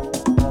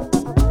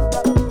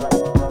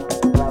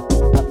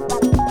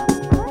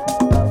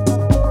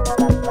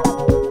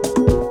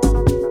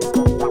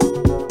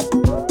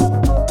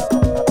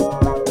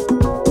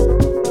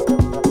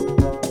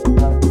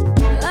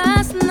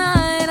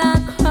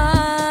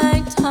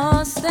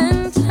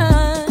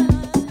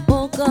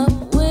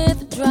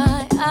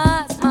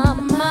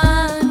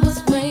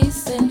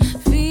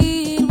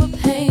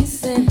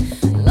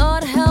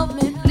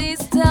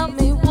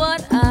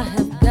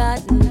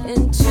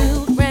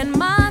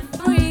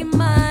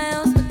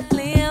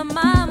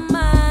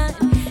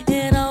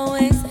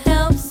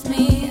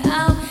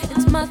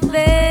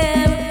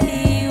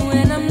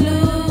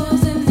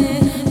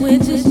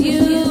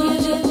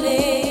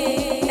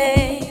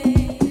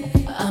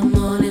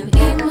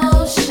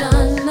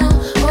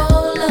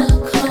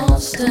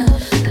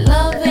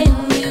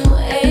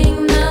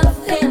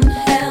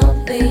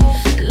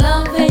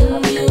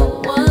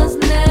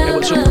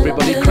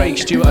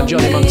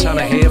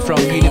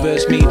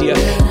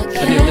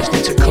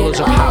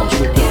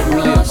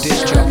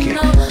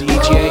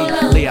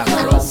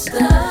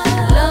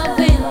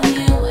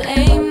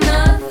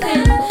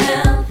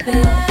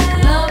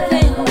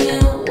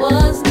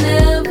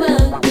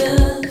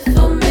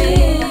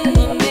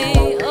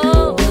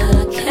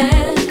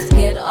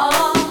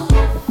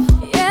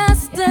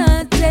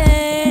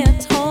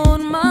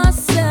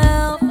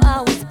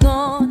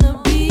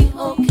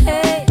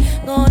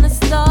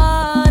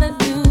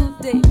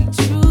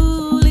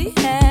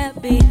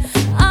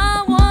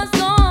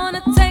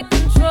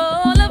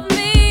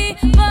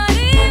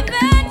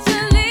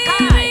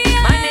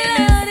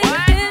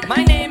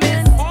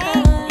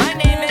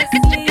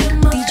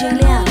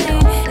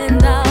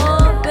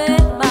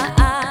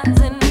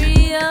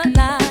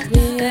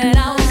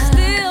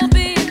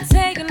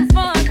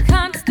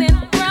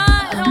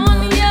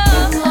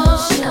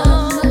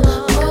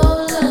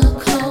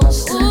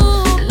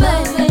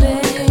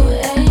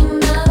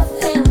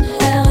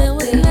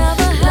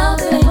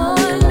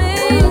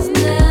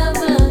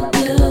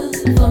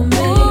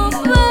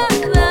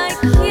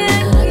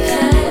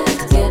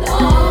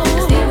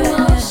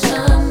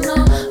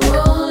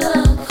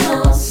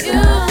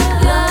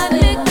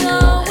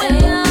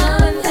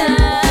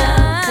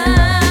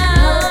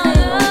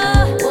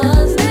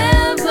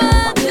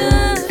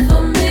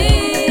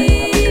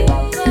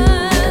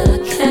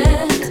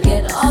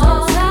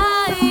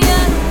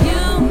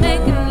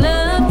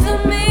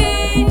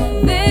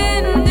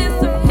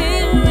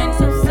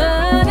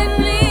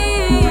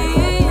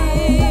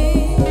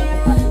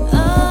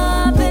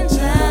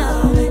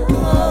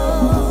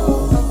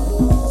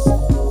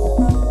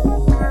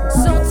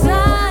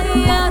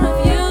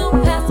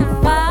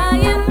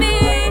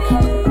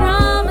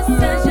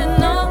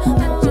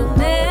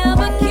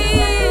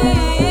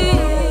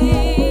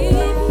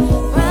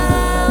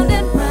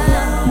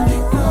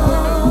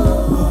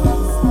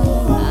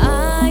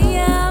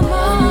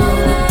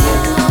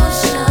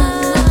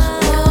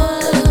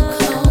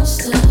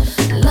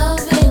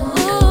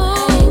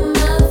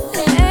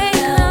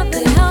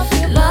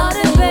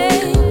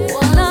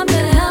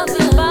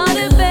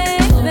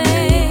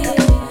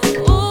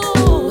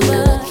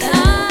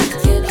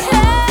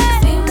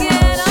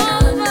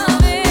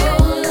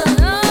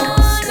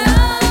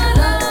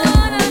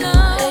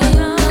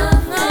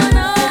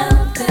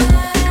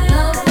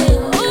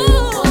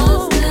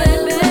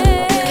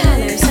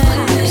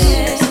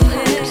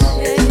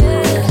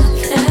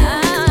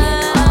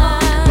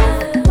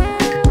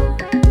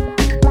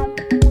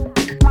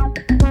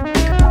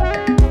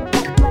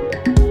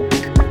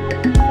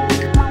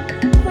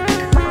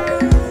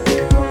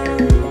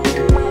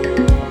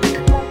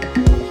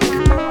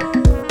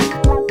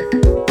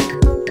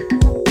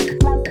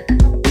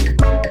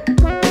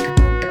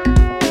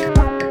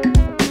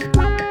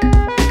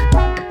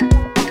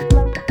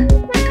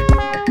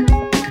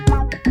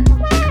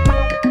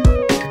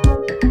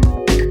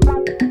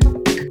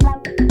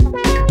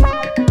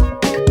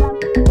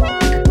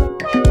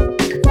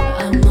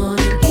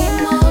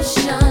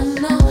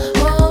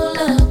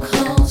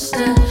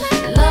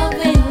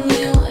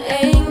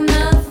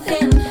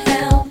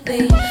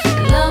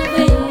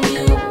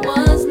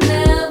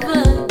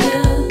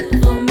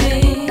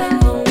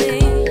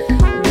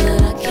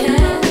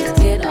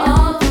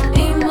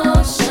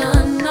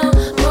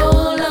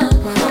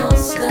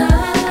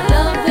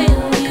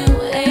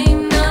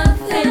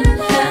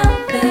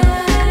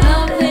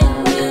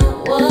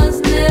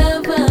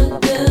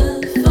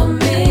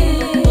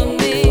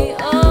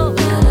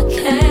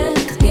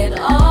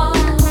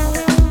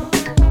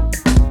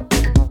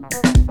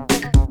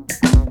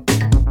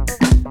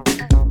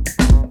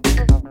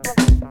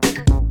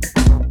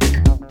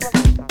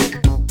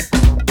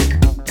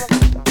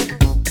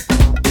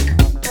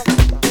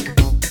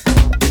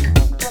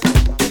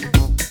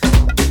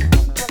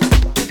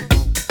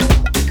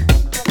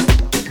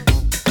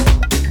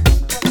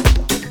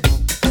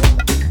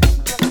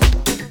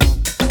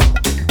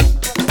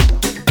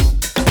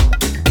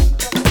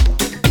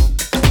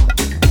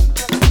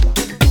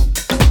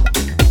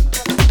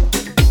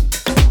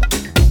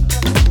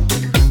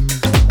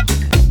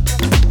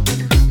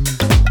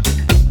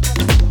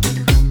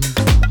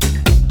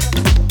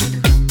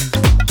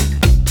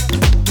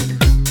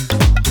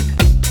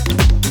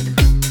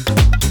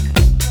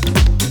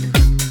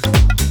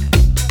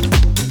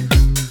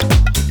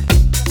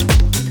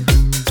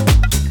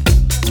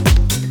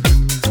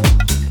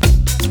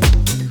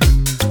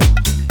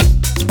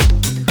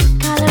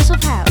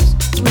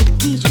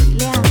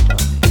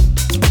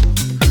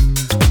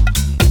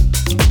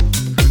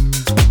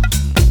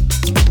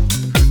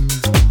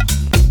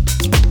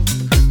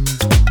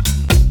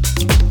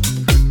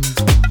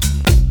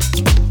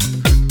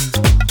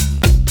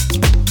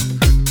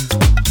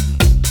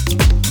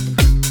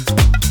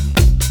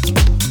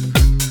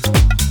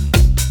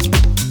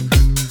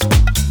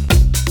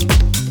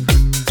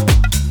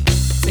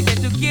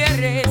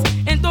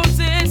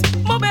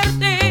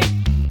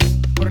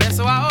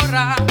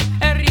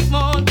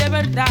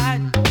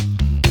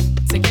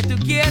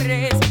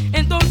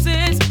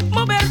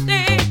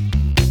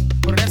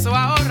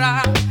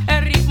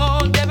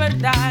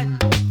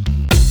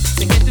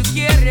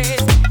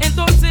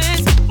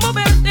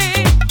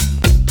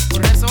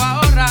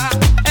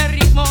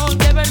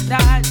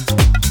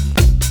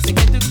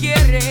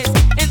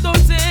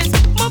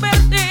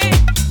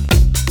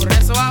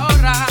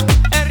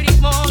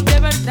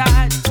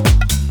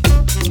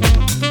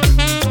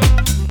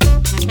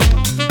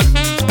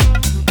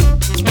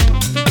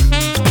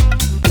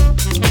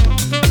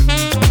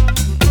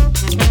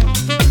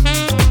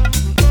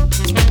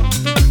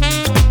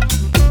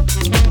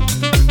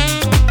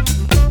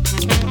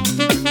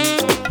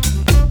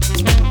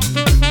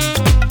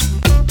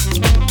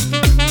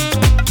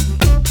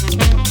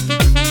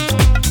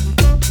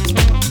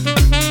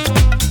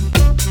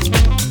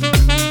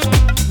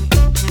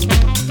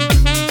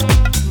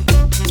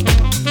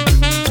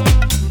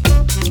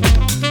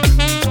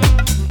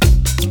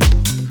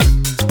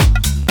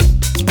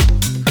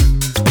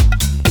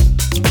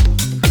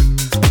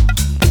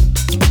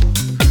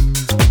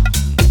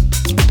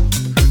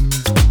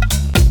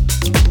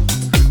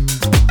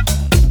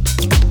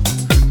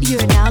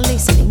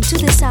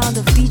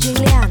 DJ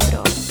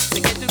Leandro.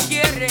 Sé que tú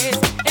quieres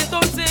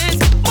entonces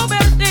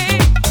moverte,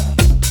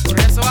 por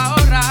eso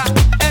ahora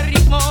el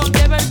ritmo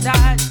de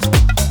verdad.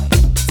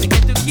 Sé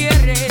que tú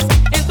quieres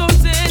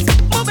entonces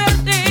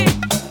moverte,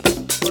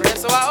 por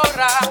eso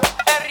ahora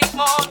el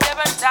ritmo de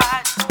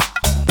verdad.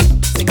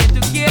 Sé que tú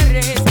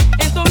quieres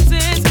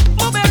entonces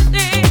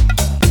moverte,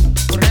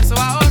 por eso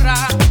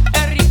ahora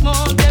el ritmo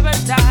de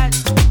verdad.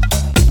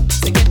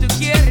 Sé que tú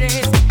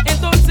quieres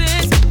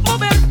entonces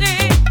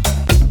moverte,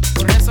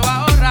 por eso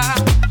ahora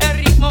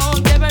el ritmo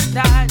de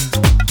verdad.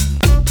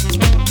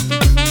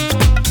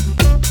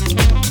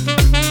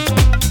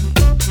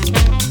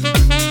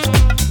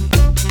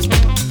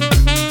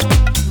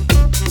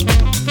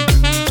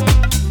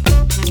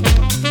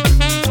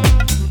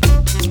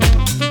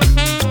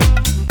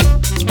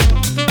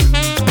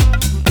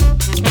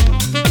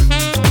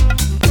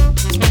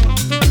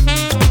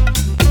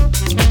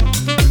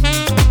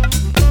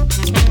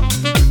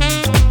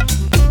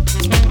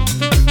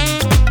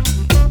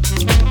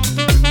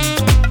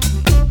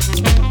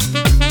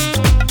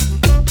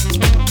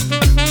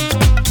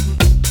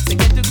 Sé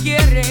que tú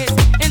quieres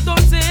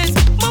entonces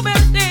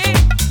moverte,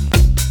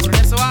 por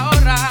eso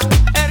ahora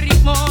el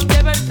ritmo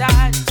de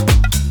verdad.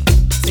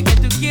 Sé que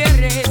tú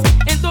quieres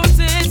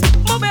entonces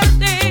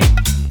moverte,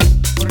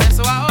 por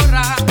eso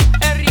ahora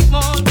el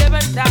ritmo de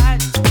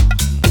verdad.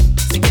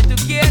 Sé que tú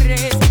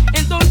quieres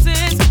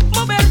entonces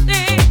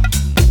moverte,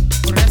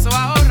 por eso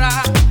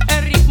ahora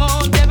el ritmo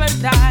de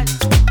verdad.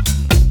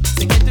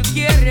 Sé que tú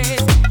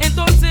quieres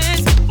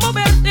entonces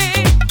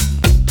moverte,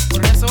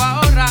 por eso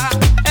ahora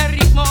el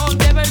ritmo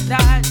de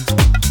verdad.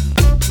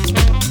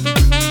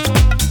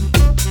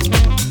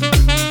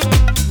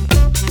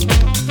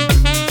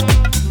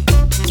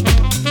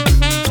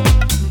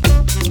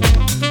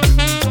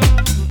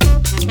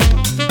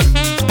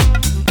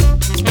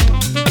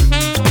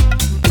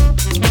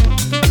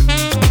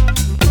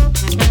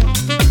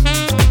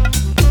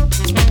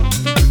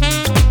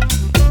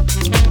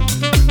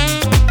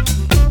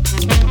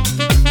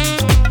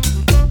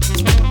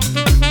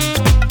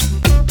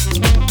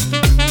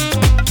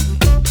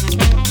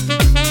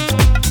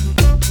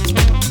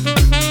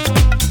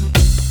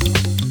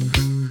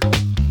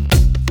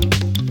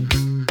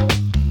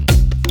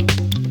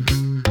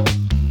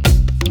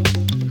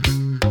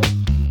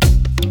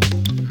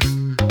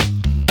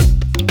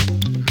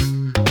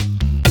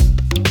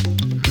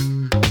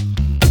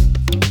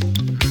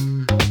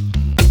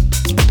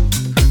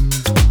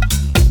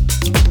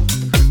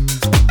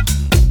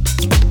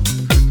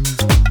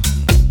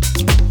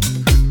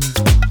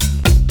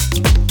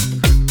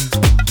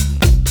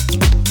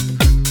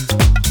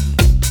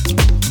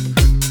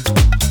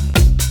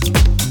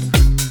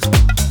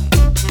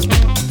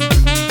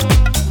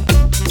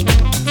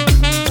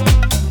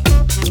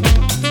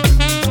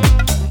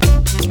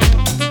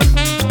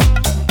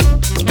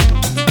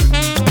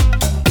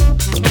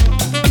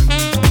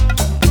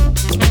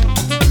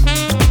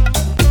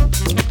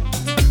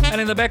 And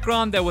in the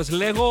background, there was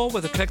Lego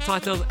with a track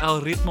titled El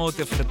Ritmo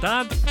de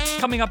Verdad.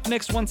 Coming up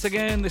next, once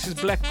again, this is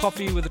Black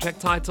Coffee with a track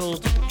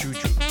titled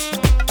Juju.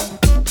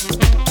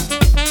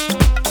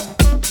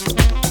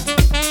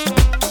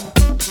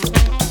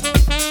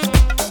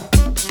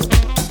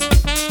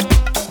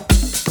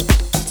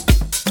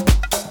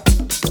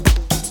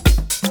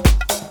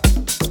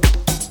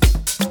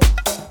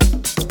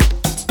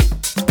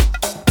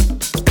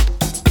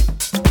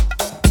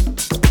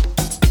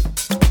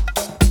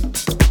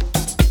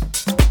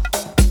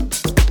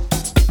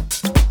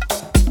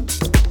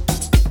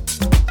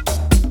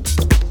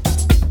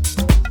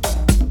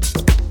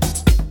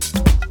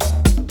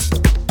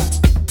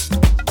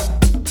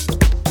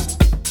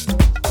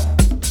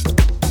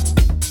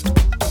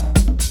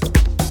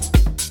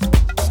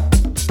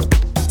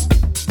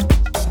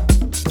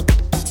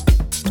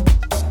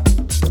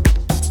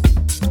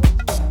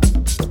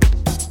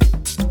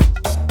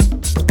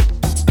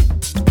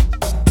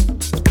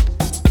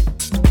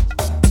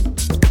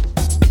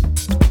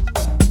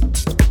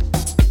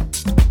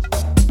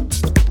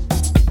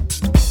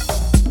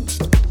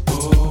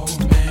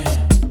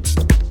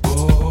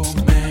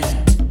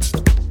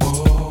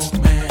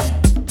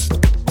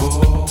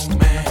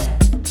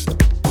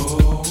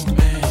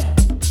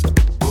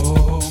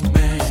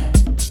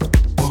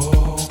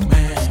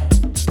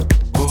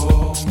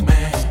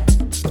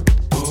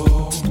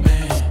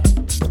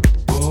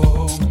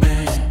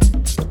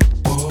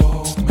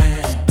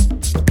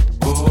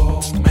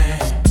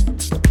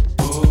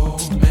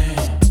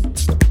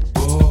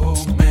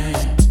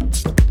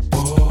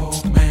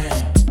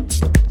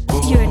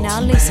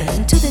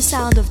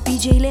 sound of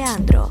DJ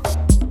Leandro.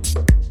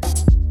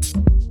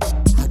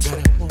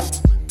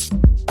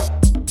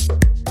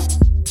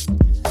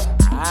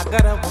 I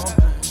got a woman.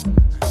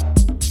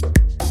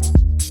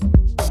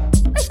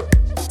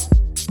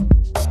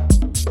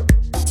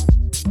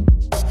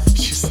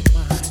 She's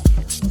mine.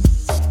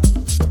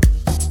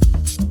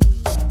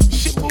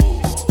 She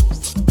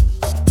moves.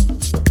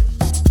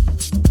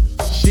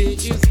 She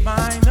is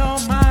mine, oh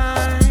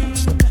mine.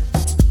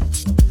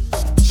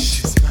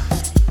 She's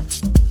mine.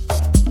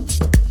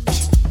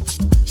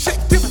 She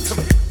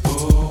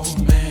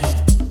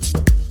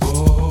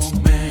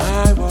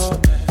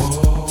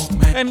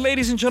And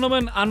ladies and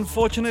gentlemen,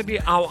 unfortunately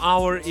our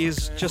hour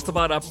is just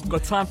about up. We've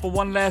got time for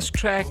one last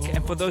track,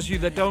 and for those of you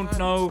that don't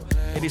know,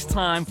 it is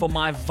time for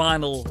my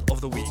vinyl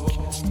of the week.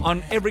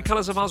 On every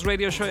Colors of House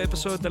radio show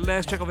episode, the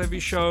last track of every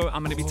show,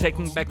 I'm going to be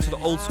taking back to the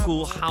old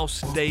school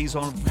house days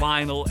on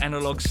vinyl,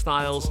 analog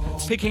styles,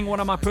 picking one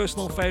of my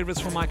personal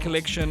favorites from my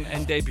collection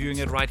and debuting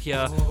it right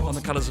here on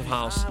the Colors of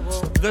House.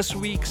 This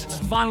week's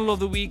vinyl of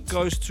the week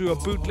goes to a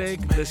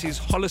bootleg. This is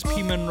Hollis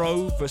P.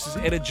 Monroe versus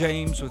Etta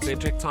James with their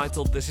track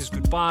titled This Is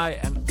Goodbye,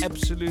 an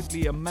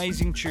absolutely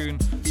amazing tune,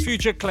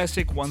 future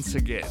classic once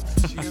again.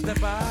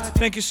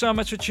 Thank you so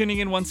much for tuning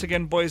in once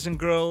again, boys and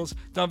girls.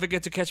 Don't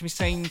forget to catch me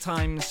same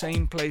time,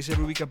 same place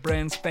every week, a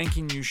brand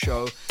spanking new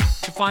show.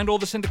 To find all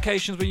the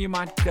syndications where you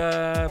might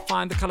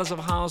find the Colors of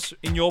House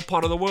in your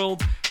part of the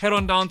world, head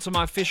on down to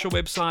my official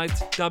website,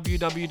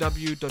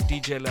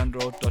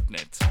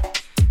 www.djleandro.net.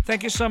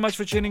 Thank you so much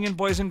for tuning in,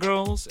 boys and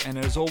girls, and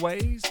as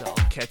always, I'll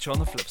catch you on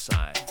the flip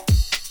side.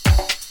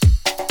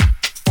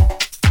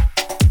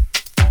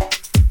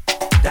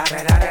 Da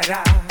da da da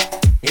da,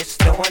 it's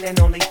the one and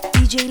only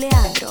DJ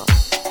Leandro.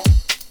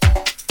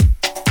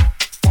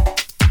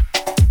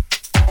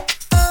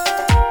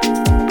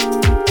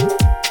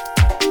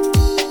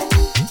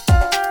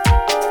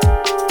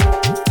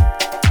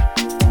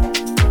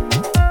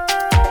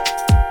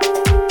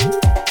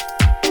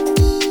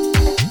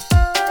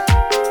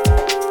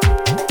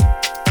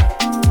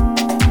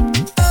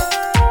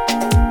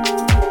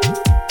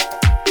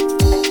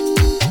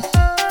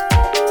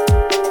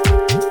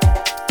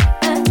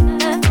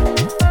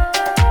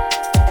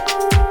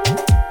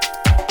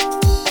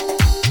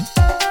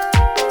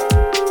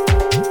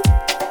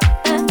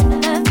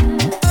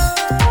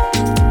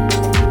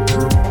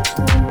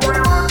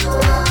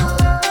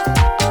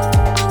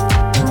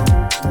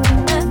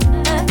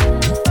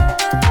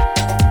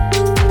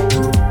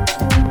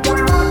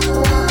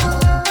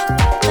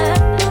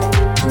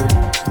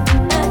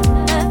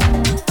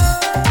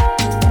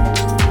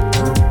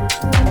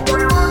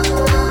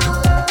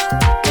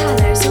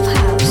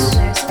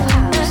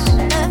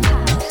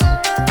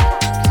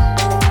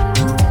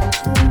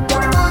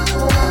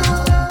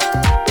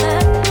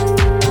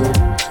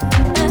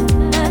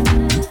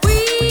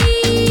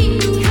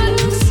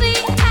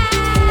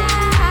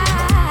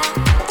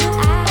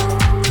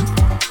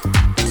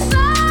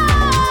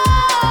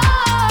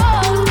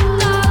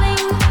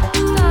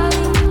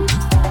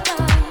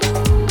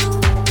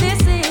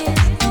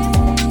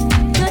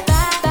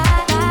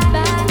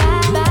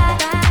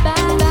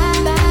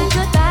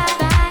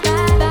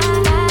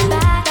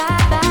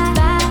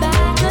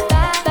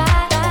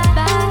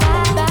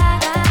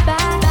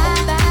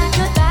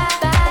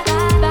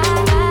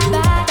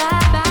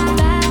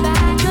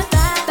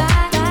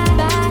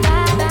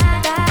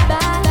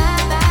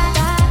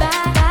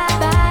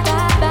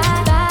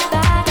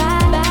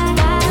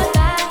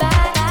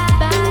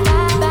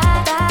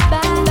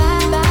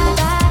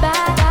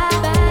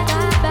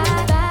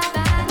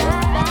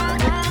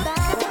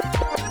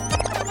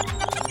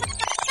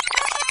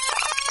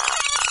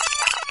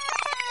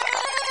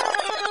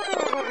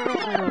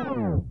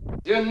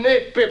 You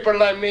need people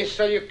like me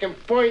so you can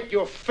point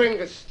your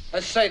fingers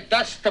and say,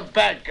 that's the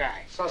bad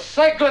guy. So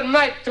say good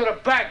night to the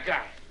bad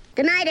guy.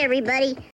 Good night, everybody.